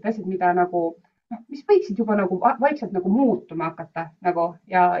on sellised asjad, mida nagu, mis võiksid juba nagu vaikselt nagu muutuma hakata nagu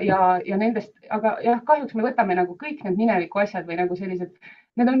ja nendest, aga jah, kahjuks me võtame nagu kõik need mineviku asjad või nagu sellised,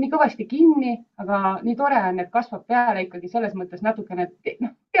 need on nii kõvasti kinni, aga nii tore on, et kasvab peale ikkagi selles mõttes natukene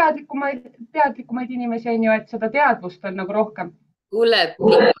teadlikumaid inimesi, on ju, et seda teadvust on nagu rohkem. Kuule,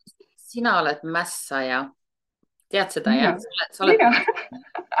 sina oled mässaja. Tead seda, jah?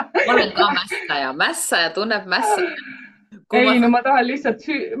 Ma olen ka mässaja. Mässaja tunneb mässaja. Ei, no ma tahan lihtsalt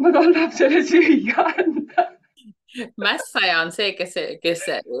ma tahan lapsele süüa anda. Mässaja on see, kes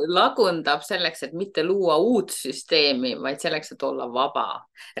lagundab selleks, et mitte luua uut süsteemi, vaid selleks, et olla vaba.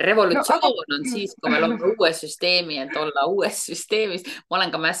 Revolutsioon on siis, kui me loome uue süsteemi, et olla uues süsteemis. Ma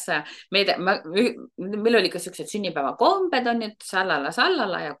olen ka mässaja. Meil oli ka sellised sünnipäevakombed on nüüd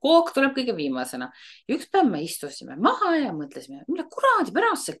sallala ja kook tuleb kõige viimasena. Ja üks päev me istusime maha ja mõtlesime, mille kuradi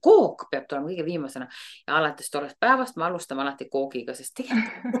pärast see kook peab tulema kõige viimasena. Ja alates tollest päevast me alustame alati koogiga, sest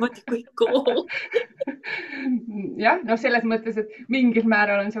tegelikult kõik kook. Jah, no selles mõttes, et mingil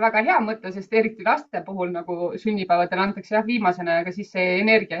määral on see väga hea mõte, sest eriti laste puhul nagu sünnipäevadel antakse jah viimasena, aga siis see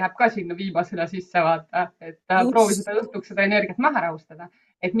energia jääb ka sinna viimasena sisse vaata, et proovi seda õhtuks seda energiat maha rahustada,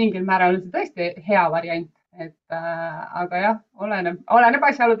 et mingil määral on see tõesti hea variant, et aga jah, oleneb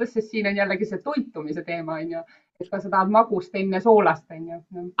asjaoludest, sest siin on jällegi see toitumise teema, on ju, et ka sa tahad magust enne soolast, on ju.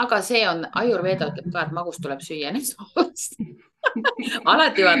 Aga see on, Ajurveeda ütleb ka, et magust tuleb süüa enne soolast.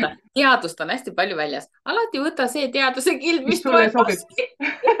 Alati vaata, teadust on hästi palju väljas. Alati võta see teaduse kild, mis sulle sobib.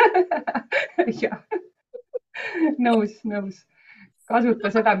 jah, nõus. Kasuta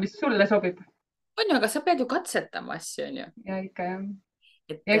seda, mis sulle sobib. On ju, aga sa pead ju katsetama asju, on ju. Ja ikka jah.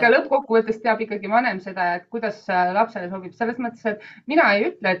 et ja ega lõppkokkuvõttes teab ikkagi vanem seda, et kuidas lapsele sobib. Selles mõttes, et mina ei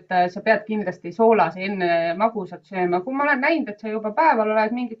ütle, et sa pead kindlasti soolase enne magusat sööma. Kui ma olen näinud, et sa juba päeval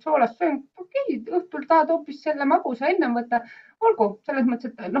oled mingit soolast söönud, okei, õhtul tahad hoopis selle magusa ennem võtta, olgu. Selles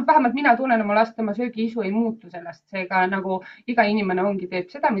mõttes, et noh, vähemalt mina tunnen oma last, tema söögiisu ei muutu sellest. Seega nagu iga inimene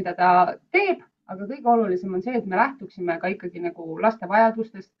teeb seda, mida ta teeb, aga kõige olulisem on see, et me lähtuksime ka ikkagi nagu laste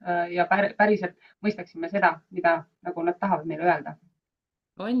vajadustest ja päriselt mõistaksime seda, mida nagu nad tahavad meile öelda.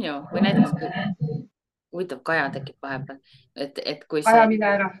 on ju, või näiteks huvitav Kaja tekib vahepeal, et kui see Kaja, mine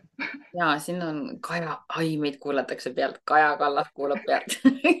ära. ja siin on Kaja, ai, meid kuulatakse pealt, Kaja Kallas kuulab pealt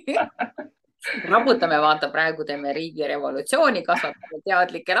raputame, vaata, praegu teeme riigirevolutsiooni, kasvatame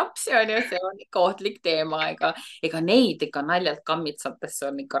teadlikke lapsi, on ju, see on ikka ohtlik teema, ega neid ikka naljalt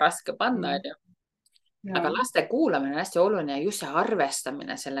kammitsatesse on ikka raske panna, on ju. Aga Ja. laste kuulamine on hästi oluline ja just see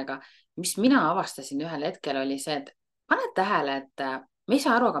arvestamine sellega, mis mina avastasin ühel hetkel, oli see, et paned tähele, et me ei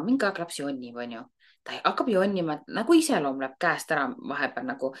saa aru, aga mingi aeg laps jonnib, on ju. Ta hakkab jonnima, nagu iseloom läheb käest ära vahepeal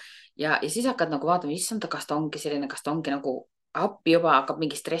nagu ja siis hakkad nagu vaatama, issand, kas ta ongi selline, kas ta ongi nagu appi juba hakkab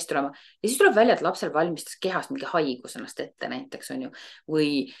mingi stress tulema ja siis tuleb välja, et lapsel valmistas kehas mingi haigus ennast ette näiteks on ju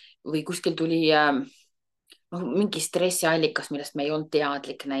või kuskil tuli noh, mingi stressiallikas, millest me ei olnud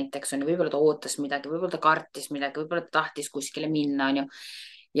teadlik näiteks on ju, võib-olla ta ootas midagi, võib-olla ta kartis midagi, võib-olla ta tahtis kuskile minna on ju.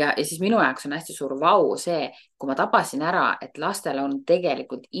 Ja siis minu jaoks on hästi suur vau see, kui ma tabasin ära, et lastel on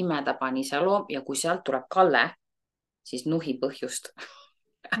tegelikult imetabane iseloom ja kui sealt tuleb Kalle, siis nuhi põhjust.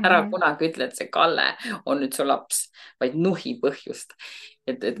 Ära kunagi ütle, et see Kalle on nüüd su laps, vaid nuhi põhjust.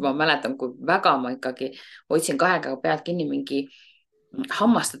 Et ma mäletan, kui väga ma ikkagi hoidsin kahe käega pealt kinni mingi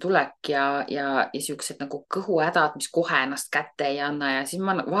hammaste tulek ja siuksed nagu kõhuhädad, mis kohe ennast kätte ei anna ja siis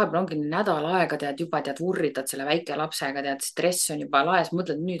ma vahepeal ongi nädal aega juba tead vurritad selle väike lapsega, tead stress on juba laes,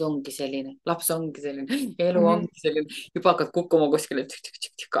 mõtled, nüüd ongi selline, laps ongi selline, elu ongi selline, juba hakkad kukkuma kuskile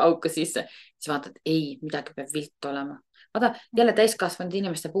auku sisse, siis vaatad, ei, midagi peab viltu olema. Vaata, jälle täiskasvanud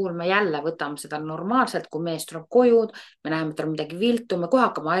inimeste puhul me jälle võtame seda normaalselt, kui mees tuleb koju, me näeme, et tal on midagi viltu, me kohe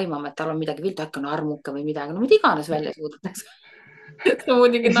hakkame aimama, et tal on midagi viltu, äkki on armuke või midagi, no mida iganes välja suudetakse.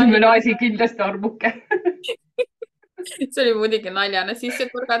 Esimene asi kindlasti armuke. See oli muidugi naljana sisse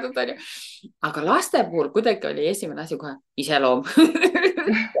korgatud, onju. Aga laste puhul kuidagi oli esimene asi kohe iseloom.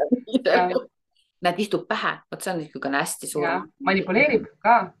 Näed, istub pähe, vot see on niisugune hästi suur. Ja manipuleerib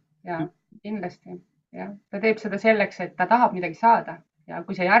ka ja kindlasti. Ja. Ta teeb seda selleks, et ta tahab midagi saada ja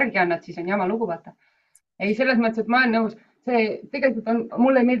kui sa järgi annad, siis on jama lugu, vaata. Ei, selles mõttes, et ma olen nõus. See tegelikult on,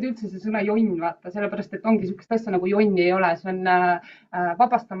 mulle ei meeldi üldse see sõna jonn, vaata, sellepärast, et ongi niisugust asja nagu jonni ei ole. See on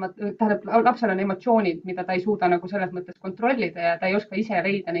vabastamata, tähendab, lapsel on emotsioonid, mida ta ei suuda nagu selles mõttes kontrollida ja ta ei oska ise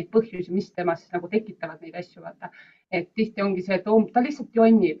leida neid põhjusi, mis temas nagu tekitavad neid asju, vaata. Et tihti ongi see, et ta lihtsalt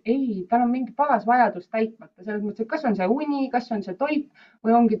jonnib. Ei, tal on mingi baasvajadus täitmata. Selles mõttes, et kas on see uni, kas on see toit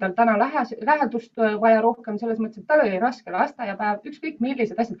või ongi tal täna lähedust vaja rohkem, selles mõttes, et tal oli raske lasteaiapäev, ükskõik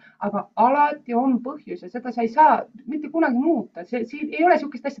millised asjad, aga alati on põhjus ja seda sa ei saa mitte kunagi muuta. Siin ei ole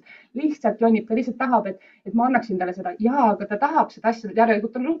niisugust asja, lihtsalt jonnib, ta lihtsalt tahab, et ma annaksin talle seda. Jaa, aga ta tahab seda asja,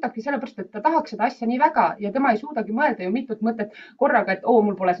 järelikult ta nutabki sellepärast, et ta tahaks seda asja nii väga ja tema ei suudagi mõelda ju mitut mõtet korraga, et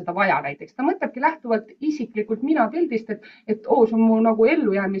mul pole seda vaja näiteks. Ta mõtlebki lähtuvalt isiklikult mina pildist, et see on mu nagu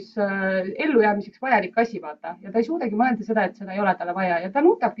ellujäämiseks vajalik asi, vaata. Ja ta ei suudagi mõelda seda, et seda ei ole talle vaja ja ta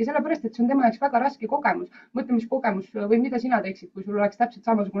nutabki sellepärast, et see on tema jaoks väga raske kogemus. Mõtlemiskogemus või mida sina teeksid, kui sul oleks täpselt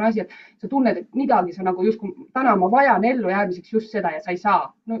samasugune asi, et sa tunned, et midagi sa nagu justkui täna ma vajan ellujäämiseks just seda ja sa ei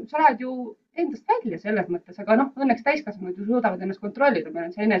saa. No sa lähed ju endast välja selles mõttes, aga noh, õnneks täiskasvanud ju suudavad ennast kontrollida, meil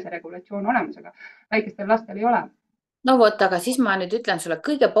on see eneseregulatsioon olemas, aga väikestel lastel ei ole. No vot, aga siis ma nüüd ütlen sulle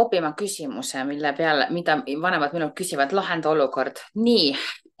kõige popima küsimuse, mida vanemad minult küsivad, lahenda olukord. Nii,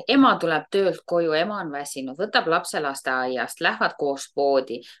 ema tuleb töölt koju, ema on väsinud, võtab lapse lasteaiast, lähevad koos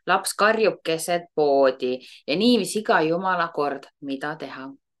poodi, laps karjub keset poodi ja niiviisi iga jumala kord, mida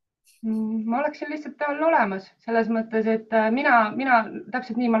teha? Ma oleksin lihtsalt tal olemas selles mõttes, et mina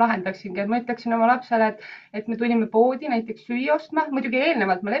täpselt nii ma lahendaksingi, et ma ütleksin oma lapsele, et me tulime poodi näiteks süüa ostma. Muidugi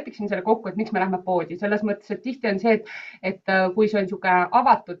eelnevalt ma lepiksin selle kokku, et miks me lähme poodi. Selles mõttes, et tihti on see, et kui see on niisugune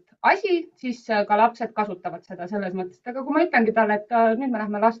avatud asi, siis ka lapsed kasutavad seda selles mõttes. Aga kui ma ütlengi talle, et nüüd me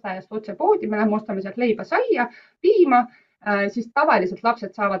lähme lasteaiast otse poodi, me lähme ostame sealt leiba, saia, piima, siis tavaliselt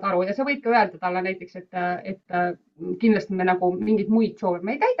lapsed saavad aru ja sa võid ka öelda talle näiteks, et kindlasti me nagu mingid muid soove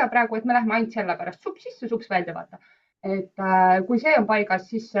me ei täida praegu, et me lähme ainult selle pärast supp sisse, sups välja, vaata. Et kui see on paigas,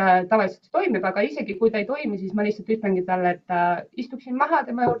 siis tavaliselt see toimib, aga isegi kui ta ei toimi, siis ma lihtsalt ütlengi talle, et istuksin maha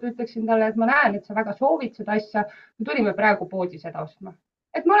tema juurde, ütleksin talle, et ma näen, et sa väga soovid seda asja. Me tulime praegu poodi seda ostma.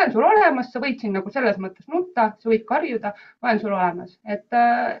 Et ma olen sul olemas, sa võid siin nagu selles mõttes nutta, sa võid karjuda, ma olen sul olemas.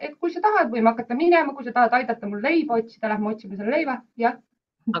 Et kui sa tahad, võime hakata minema, kui sa tahad aidata mul leiba otsida, lähme otsime selle leiva. Jah,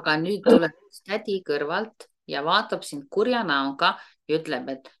 aga nüüd tuleb tädi kõrvalt ja vaatab sind kurja näoga ja ütleb,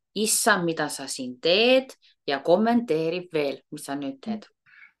 et issand, mida sa siin teed ja kommenteerib veel, mis sa nüüd teed.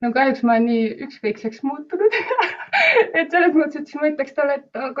 no kahjuks ma olen nii ükskõikseks muutunud et selles mõttes, et siis ma ütleks talle,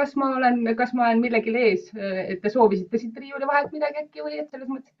 et kas ma olen millegi ees, et te soovisite siit riiuli vahelt midagi äkki või et selles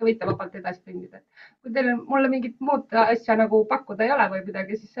mõttes, et te võite vabalt edasi kõndida. kui teil mulle mingit muud asja nagu pakkuda ei ole või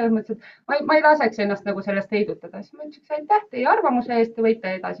midagi, siis selles mõttes, et ma ei laseks ennast nagu sellest heidutada, siis ma ütleks aitäh teie arvamuse eest, te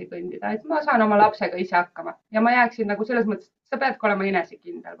võite edasi kõndida, et ma saan oma lapsega ise hakkama ja ma jääksin nagu selles mõttes, sa peadki olema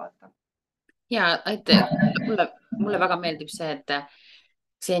enesekindel, vaata. Ja aitäh, mulle väga meeldib see, et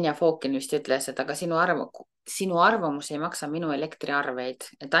Xenia Fokin vist ütles, et aga sinu arvamus ei maksa minu elektriarveid,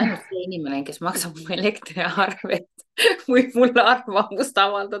 et ainult see inimene, kes maksab mu elektriarveid, võib mulle arvamust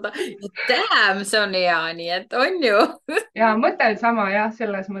avaldada. Damn, see on hea, nii et on ju. ja mõte on sama jah,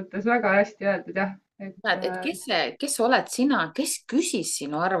 selles mõttes väga hästi öeldud jah. Et kes oled sina, kes küsis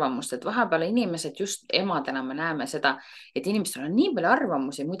sinu arvamust, et vahepeal inimesed just emadena me näeme seda, et inimestel on nii palju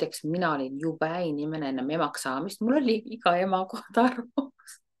arvamusi. Muideks mina olin jube inimene ennem emaks saamist, mul oli iga ema kohta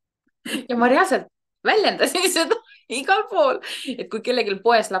arvamus ja ma reaalselt väljendasin seda igal pool, et kui kellelgi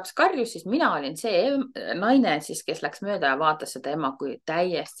poes laps karjus, siis mina olin see naine siis, kes läks mööda ja vaatas seda ema kui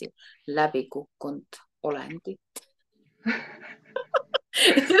täiesti läbikukkunud olendit.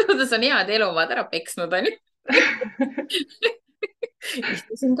 Selles mõttes on hea, et elu on ära peksnud, on ju.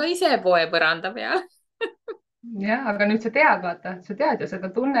 Istusin ka ise poe põranda peal. jah, aga nüüd sa tead, vaata, sa tead ja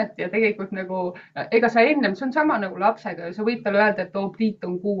seda tunnet ja tegelikult nagu ega sa ennem, see on sama nagu lapsega ja sa võid talle öelda, et Priit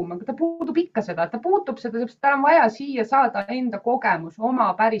on kuum, aga ta puudub ikka seda, ta puutub seda, sest tal on vaja siia saada enda kogemus,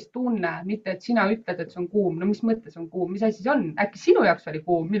 oma päris tunne, mitte et sina ütled, et see on kuum. No mis mõttes on kuum, mis asi see on? Äkki sinu jaoks oli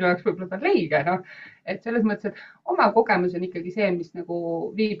kuum, minu jaoks võib-olla ta leige, noh. Et selles mõttes, et oma kogemus on ikkagi see, mis nagu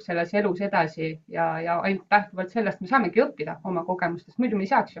viib selles elus edasi ja ainult lähtuvalt sellest me saamegi õppida oma kogemustest, muidu me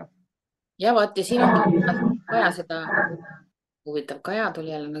ei saaks ju. Ja vaat ja siin ongi vaja seda, huvitav, Kaja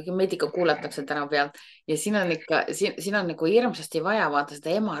tuli jälle, no meid ikka kuulatakse täna pealt ja siin on nagu hirmsasti vaja vaata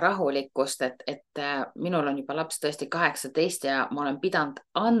seda ema rahulikkust, et minul on juba laps tõesti 18 ja ma olen pidanud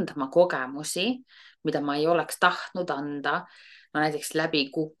andma kogemusi, mida ma ei oleks tahtnud anda. No näiteks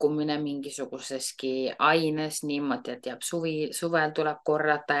läbikukkumine mingisuguseski aines niimoodi, et jääb suvel tuleb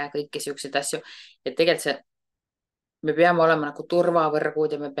korrata ja kõiki siukseid asju. Ja tegelikult see me peame olema nagu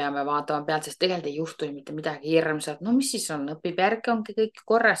turvavõrgud ja me peame vaatama pealt, sest tegelikult ei juhtu ju mitte midagi hirmsat. No mis siis on, õpib järgi, ongi kõik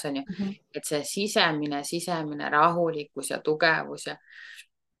korras, on ju. Et see sisemine rahulikkus ja tugevus ja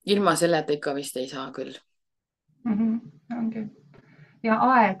ilma selleta ikka vist ei saa küll. Ongi. Ja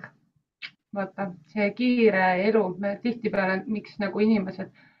aeg, vaata, see kiire elu, me tihtipeale, miks nagu inimesed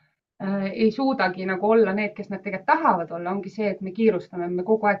ei suudagi nagu olla need, kes nad tegelikult tahavad olla, ongi see, et me kiirustame, me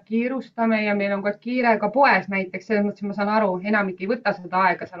kogu aeg kiirustame ja meil on kogu aeg kiire ka poes näiteks, selles mõttes ma saan aru, enamik ei võta seda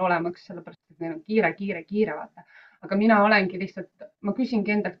aega seal olemaks, sellepärast et neil on kiire, vaata. Aga mina olengi lihtsalt, ma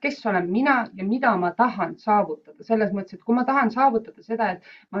küsingi endalt, kes olen mina ja mida ma tahan saavutada. Selles mõttes, et kui ma tahan saavutada seda, et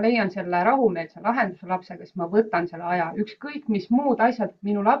ma leian selle rahumeelse lahenduse lapsega, siis ma võtan selle aja. Ükskõik, mis muud asjad,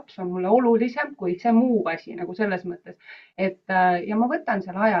 minu laps on mulle olulisem kui see muu asi nagu selles mõttes. Ja ma võtan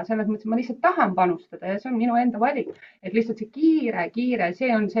selle aja, selles mõttes, ma lihtsalt tahan panustada ja see on minu enda valik. Et lihtsalt see kiire,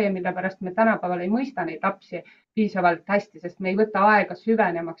 see on see, mille pärast me tänapäeval ei mõista neid lapsi piisavalt hästi, sest me ei võta aega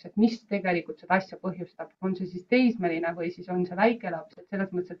süvenemaks, et mis tegelikult seda asja põhjustab. On see siis teismeline või siis on see väike laps, et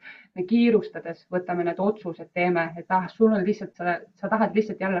selles mõttes, et me kiirustades võtame need otsused, teeme, et sul on lihtsalt, sa tahad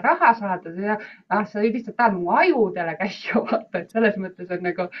lihtsalt jälle raha saada ja sa lihtsalt tahad mu ajudele käia, vaata, et selles mõttes on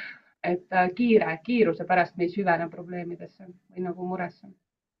nagu, et kiiruse pärast me ei süvene probleemidesse või nagu muresse.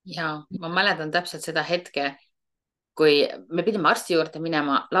 Ja ma mäletan täpselt seda hetke, kui me pidime arsti juurde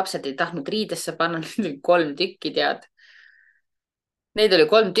minema, lapsed ei tahtnud riidesse panna, neid oli 3 tükki, tead. Neid oli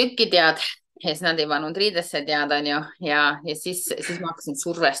 3 tükki, tead, ja siis nad ei pannud riidesse, tead, on ju. Ja siis ma hakkasin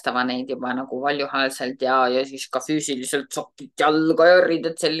survestama neid juba nagu valjuhäälselt ja siis ka füüsiliselt sokid jalga ja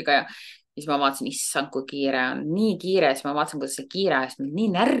riided selga ja siis ma vaatasin, issand, kui kiire on, nii kiire, siis ma vaatasin, kuidas see kiire ajas mind nii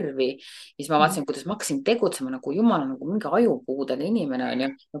närvi. Siis ma vaatasin, kuidas ma hakkasin tegutsema nagu jumala, nagu mingi ajupuudega inimene on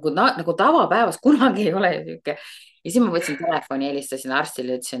ju, nagu tavapäevas kunagi ei ole siuke. Ja siis ma võtsin telefoni, helistasin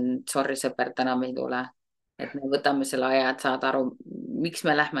arstile, ütlesin, sorry sõber, täna me ei tule. Et me võtame selle aja, et saada aru, miks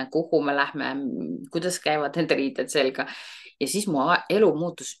me lähme, kuhu me lähme, kuidas käivad need riided selga. Ja siis mu elu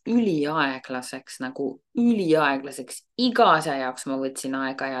muutus üliaeglaseks, nagu üliaeglaseks. Iga asja jaoks ma võtsin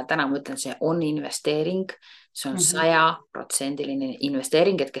aega ja täna ma ütlen, see on investeering. See on 100%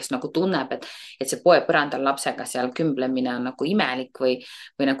 investeering, et kes nagu tunneb, et see poepõrandal lapsega seal kümblemine on nagu imelik või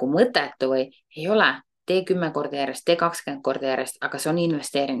nagu mõttetu või ei ole. Tee 10 korda järjest, tee 20 korda järjest, aga see on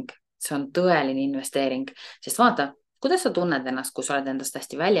investeering. See on tõeline investeering, sest vaata, kuidas sa tunned ennast, kui sa oled endast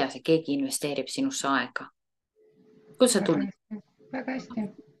hästi väljas ja keegi investeerib sinusse aega? Kuidas sa väga tunned? hästi, väga hästi.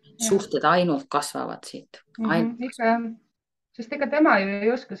 Suhted ainult kasvavad siit. Ikka jah, sest ega tema ju ei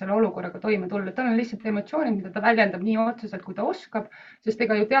oska selle olukorraga toime tulla, tal on lihtsalt emotsioonid, mida ta väljendab nii otseselt, kui ta oskab, sest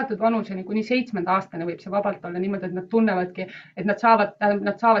ega ju teatud vanuseni kuni 7. aastani võib see vabalt olla niimoodi, et nad tunnevadki, et nad saavad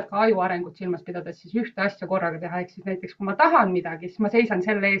ka aju arengut silmas pidades siis ühte asja korraga teha. Ehk siis näiteks, kui ma tahan midagi, siis ma seisan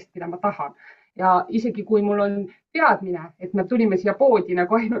selle eest, mida ma tahan. Ja isegi kui mul on teadmine, et me tulime siia poodi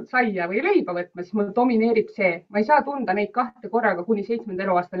nagu ainult saia või leiba võtma, siis mul domineerib see. Ma ei saa tunda neid kahte korraga kuni 7.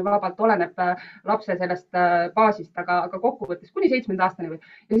 eluaastani, vabalt oleneb lapse sellest baasist, aga kokkuvõttes kuni 7. aastani või.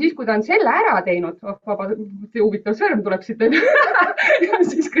 Ja siis, kui ta on selle ära teinud, huvitav sõrm tuleb siit. Ja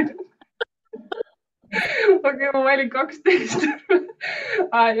siis, kui okei, ma valin 12.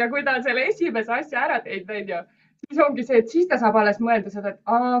 Ja kui ta on selle esimese asja ära teinud, siis ongi see, et siis ta saab alles mõelda seda, et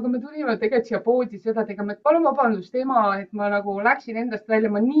aga me tulime tegelikult siia poodi seda tegema, et palun vabandust, ema, et ma nagu läksin endast välja,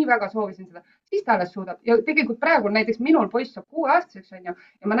 ma nii väga soovisin seda. Siis ta alles suudab. Ja tegelikult praegu näiteks minul poiss saab 6-aastaseks, on ju,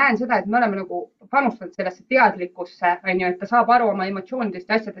 ja ma näen seda, et me oleme nagu panustanud sellesse teadlikkusse, on ju, et ta saab aru oma emotsioonidest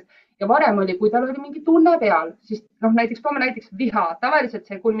ja asjadest. Ja varem oli, kui tal oli mingi tunne peal, siis näiteks toome näiteks viha. Tavaliselt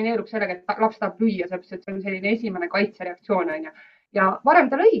see kulmineerub sellega, et laps tahab lüüa, sellepärast et see on selline esimene kaitsereaktsioon, on ju. Ja varem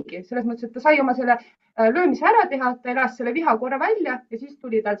ta lõigi selles mõttes, et ta sai oma selle löömise ära teha, ta elas selle viha korra välja ja siis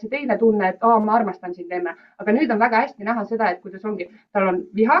tuli tal see teine tunne, et ma armastan sind, emme. Aga nüüd on väga hästi näha seda, et kuidas ongi, tal on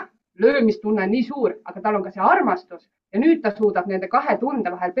viha, löömistunne on nii suur, aga tal on ka see armastus ja nüüd ta suudab nende kahe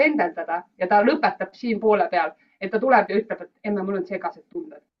tunde vahel pendeldada ja ta lõpetab siin poole peal, et ta tuleb ja ütleb, et emme, mul on segased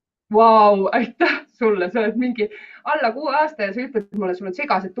tunded. Vau, aitäh sulle, sa oled mingi alla 6 aasta ja sa ütled mulle, sul on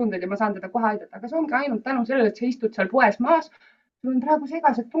segased tunded ja ma saan teda kohe aidata, aga see ongi ainult tänu sellele, et sa istud seal poes maas. Sul on praegu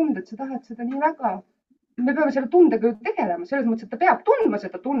segased tunded, sa tahad seda nii väga. Me peame selle tundega ju tegelema, selles mõttes, et ta peab tundma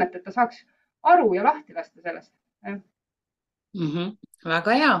seda tunnet, et ta saaks aru ja lahti lasta sellest.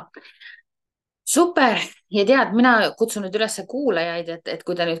 Väga hea. Super. Ja tead, mina kutsun nüüd üles kuulajaid, et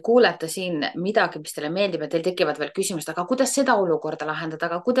kui te nüüd kuulete siin midagi, mis teile meeldib ja teil tekivad veel küsimused, aga kuidas seda olukorda lahendada,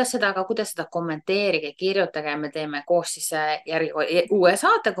 aga kuidas seda kommenteerige, kirjutage ja me teeme koos siis uue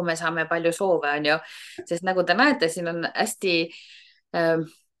saate, kui me saame palju soove, on ju. Sest nagu te näete, siin on hästi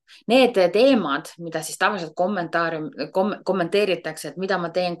need teemad, mida siis tavaliselt kommenteeritakse, et mida ma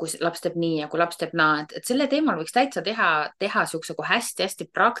teen, kui laps teeb nii ja kui laps teeb naa, et selle teemal võiks täitsa teha siukse hästi-hästi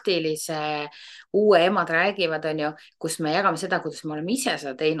praktilise uue emad räägivad, on ju, kus me jagame seda, kuidas me oleme ise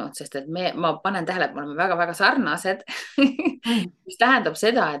seda teinud, sest et ma panen tähele, et me oleme väga-väga sarnased mis tähendab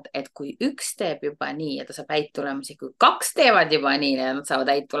seda, et kui üks teeb juba nii ja ta saab häid tulemusi, kui 2 teevad juba nii ja nad saavad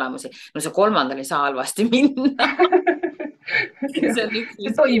häid tulemusi, no see 3. ei saa halvasti minna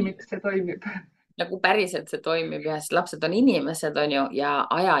see toimib. Nagu päriselt see toimib ja lapsed on inimesed, on ju, ja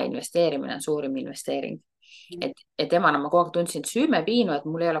aja investeerimine on suurim investeering. Et emana ma kogu aeg tundsin süümepiinu, et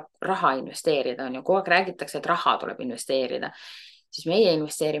mul ei ole raha investeerida, on ju, kogu aeg räägitakse, et raha tuleb investeerida. Siis meie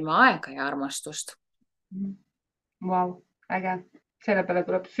investeerime aega ja armastust. Vau, äge. Selle peale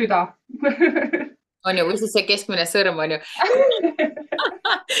tuleb süda. On ju, või siis see keskmine sõrm, on ju.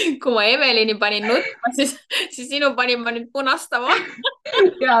 Kui ma Evelini panin nutma, siis sinu panin ma nüüd punastama.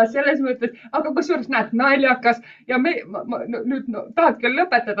 Ja selles mõttes, aga kusjuures näed, naljakas ja nüüd tahad küll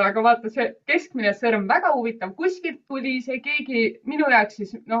lõpetada, aga vaata see keskmine sõrm, väga huvitav, kuskilt tuli see keegi minu jaoks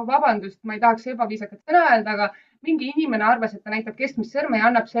siis, vabandust, ma ei tahaks ebaviisakat sõna öelda, aga mingi inimene arvas, et ta näitab keskmist sõrme ja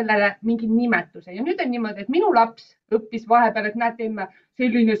annab sellele mingi nimetuse ja nüüd on niimoodi, et minu laps õppis vahepeal, et näete emme,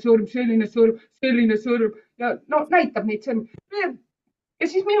 selline sõrm ja näitab neid sõrmi. Ja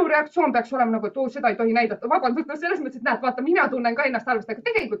siis minu reaktsioon peaks olema nagu, et seda ei tohi näidata. Vabandust, selles mõttes, et näed, vaata, mina tunnen ka ennast halvasti, aga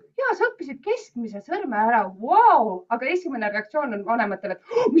tegelikult, sa õppisid keskmise sõrme ära. Vau! Aga esimene reaktsioon on vanematel, et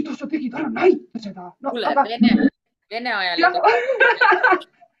mida sa tegid, ära näita seda. Kuule, vene ajal.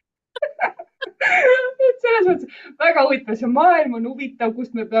 Selles mõttes väga huvitav, see maailm on huvitav,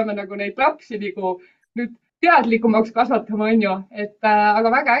 kust me peame nagu neid lapsi nüüd teadlikumaks kasvatama, on ju, aga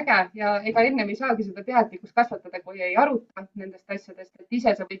väga äge ja ega ennem ei saagi seda teadlikkust kasvatada, kui ei aruta nendest asjadest, et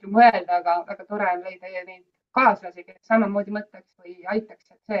ise sa võid ju mõelda, aga väga tore on leida neid kaaslasi, kes samamoodi mõtleks või aitaks,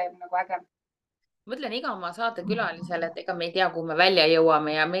 et see on nagu äge. Mõtlen iga oma saatekülalisele, et ega me ei tea, kuhu me välja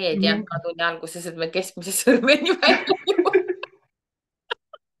jõuame ja me ei teadnud ka tunni alguses, et me keskmise sõrmeni välja jõuame.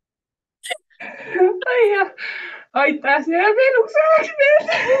 Aitäh, see jääb eluks ajaks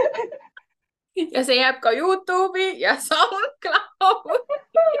meelde. Ja see jääb ka YouTube'i ja SoundCloudi.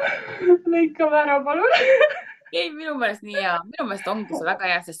 Lõikame ära, palun. Ei, minu meelest nii hea. Minu meelest ongi see väga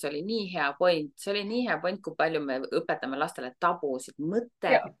hea, sest see oli nii hea point. See oli nii hea point, kui palju me õpetame lastele tabusid,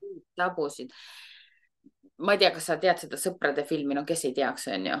 tabusid. Ma ei tea, kas sa tead seda Sõprade filmi, no kes ei teaks,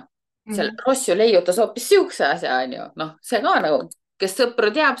 on ju. seal Rossju leiutas hoopis siukse asja, onju. Noh, see ka nagu, kes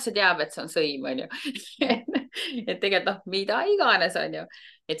sõpru teab, see teab, et see on sõim, onju. et tegelikult noh, mida iganes, onju.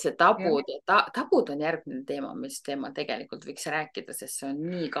 Et see jah. tabud ja tabud on järgmine teema, mis teema tegelikult võiks rääkida, sest see on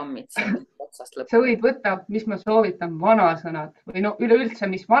nii kammitsev otsast Sa lõpuni. võid võtta, mis ma soovitan, vanasõnad või no üleüldse,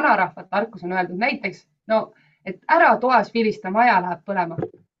 mis vanarahva tarkus on öeldud, näiteks no, et ära toas vilista, maja läheb põlema.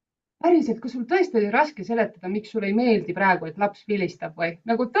 Päriselt, kas sul tõesti oli raske seletada, miks sulle ei meeldi praegu, et laps vilistab või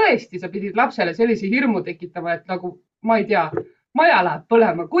nagu tõesti sa pidid lapsele sellise hirmu tekitama, et nagu ma ei tea, maja läheb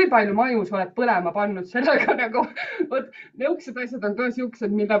põlema, kui palju maju sa oled põlema pannud sellega nagu, vot niisugused asjad on ka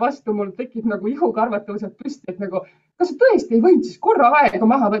siuksed, mille vastu mul tekib nagu ihukarvad tõuseb püsti, et nagu, kas sa tõesti ei võinud siis korra aega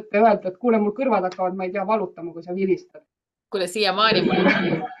maha võtta ja öelda, et kuule, mul kõrvad hakkavad, ma ei tea, valutama, kui sa vilistad. kuule,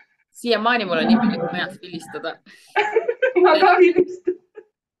 siiamaani mul on niimoodi majas vilistada. ma ka vilistan.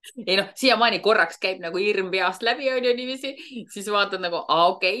 ei noh, siiamaani korraks käib nagu hirm peast läbi, on ju niiviisi, siis vaatad nagu,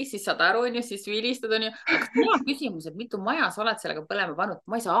 okei, siis saad aru, on ju, siis vilistad, on ju. aga hea küsimus, et mitu maja sa oled sellega põlema pannud,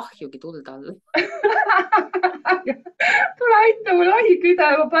 ma ei saa ahjugi tuld alla. tule aita mul ahi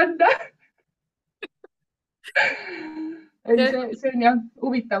küdema panna. ei, see on jah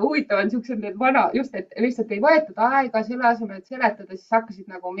huvitav on siuksed need vana, just, et lihtsalt ei võetud aega selle asemel, et seletada, siis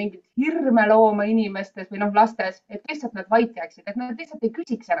hakkasid nagu mingit hirme looma inimestes või noh, lastes, et lihtsalt nad vait jääksid, et nad lihtsalt ei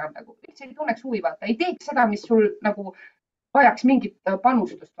küsiks enam nagu, üldse ei tunneks huvi, vaata, ei teeks seda, mis sul nagu vajaks mingit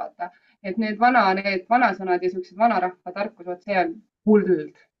panustust, vaata. Et need vanasõnad ja siuksed vanarahva tarkus, vot see on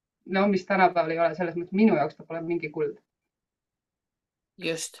kuld. No mis tänapäeval ei ole, selles mõttes minu jaoks ta pole mingi kuld.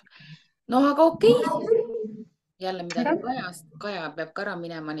 just. no aga okei, jälle midagi Kaja peab ka ära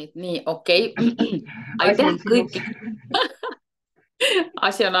minema, nii okei. aitäh kõiki.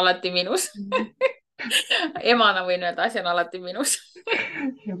 asi on alati minus. emana võin öelda, asi on alati minus.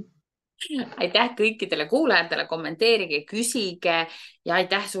 aitäh kõikidele kuulajatele, kommenteerige, küsige ja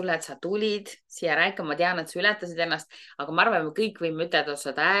aitäh sulle, et sa tulid siia rääkima. ma tean, et sa ületasid ennast, aga ma arvan, me kõik võime ütelda, et sa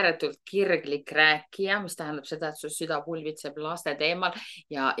oled ääretult kirglik rääkija, mis tähendab seda, et su süda pulbitseb laste teemal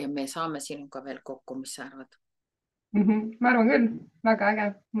ja me saame sinuga veel kokku, mis sa arvad? ma arvan küll, väga äge,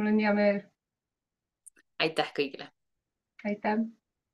 mul on hea meel. aitäh kõigile. aitäh.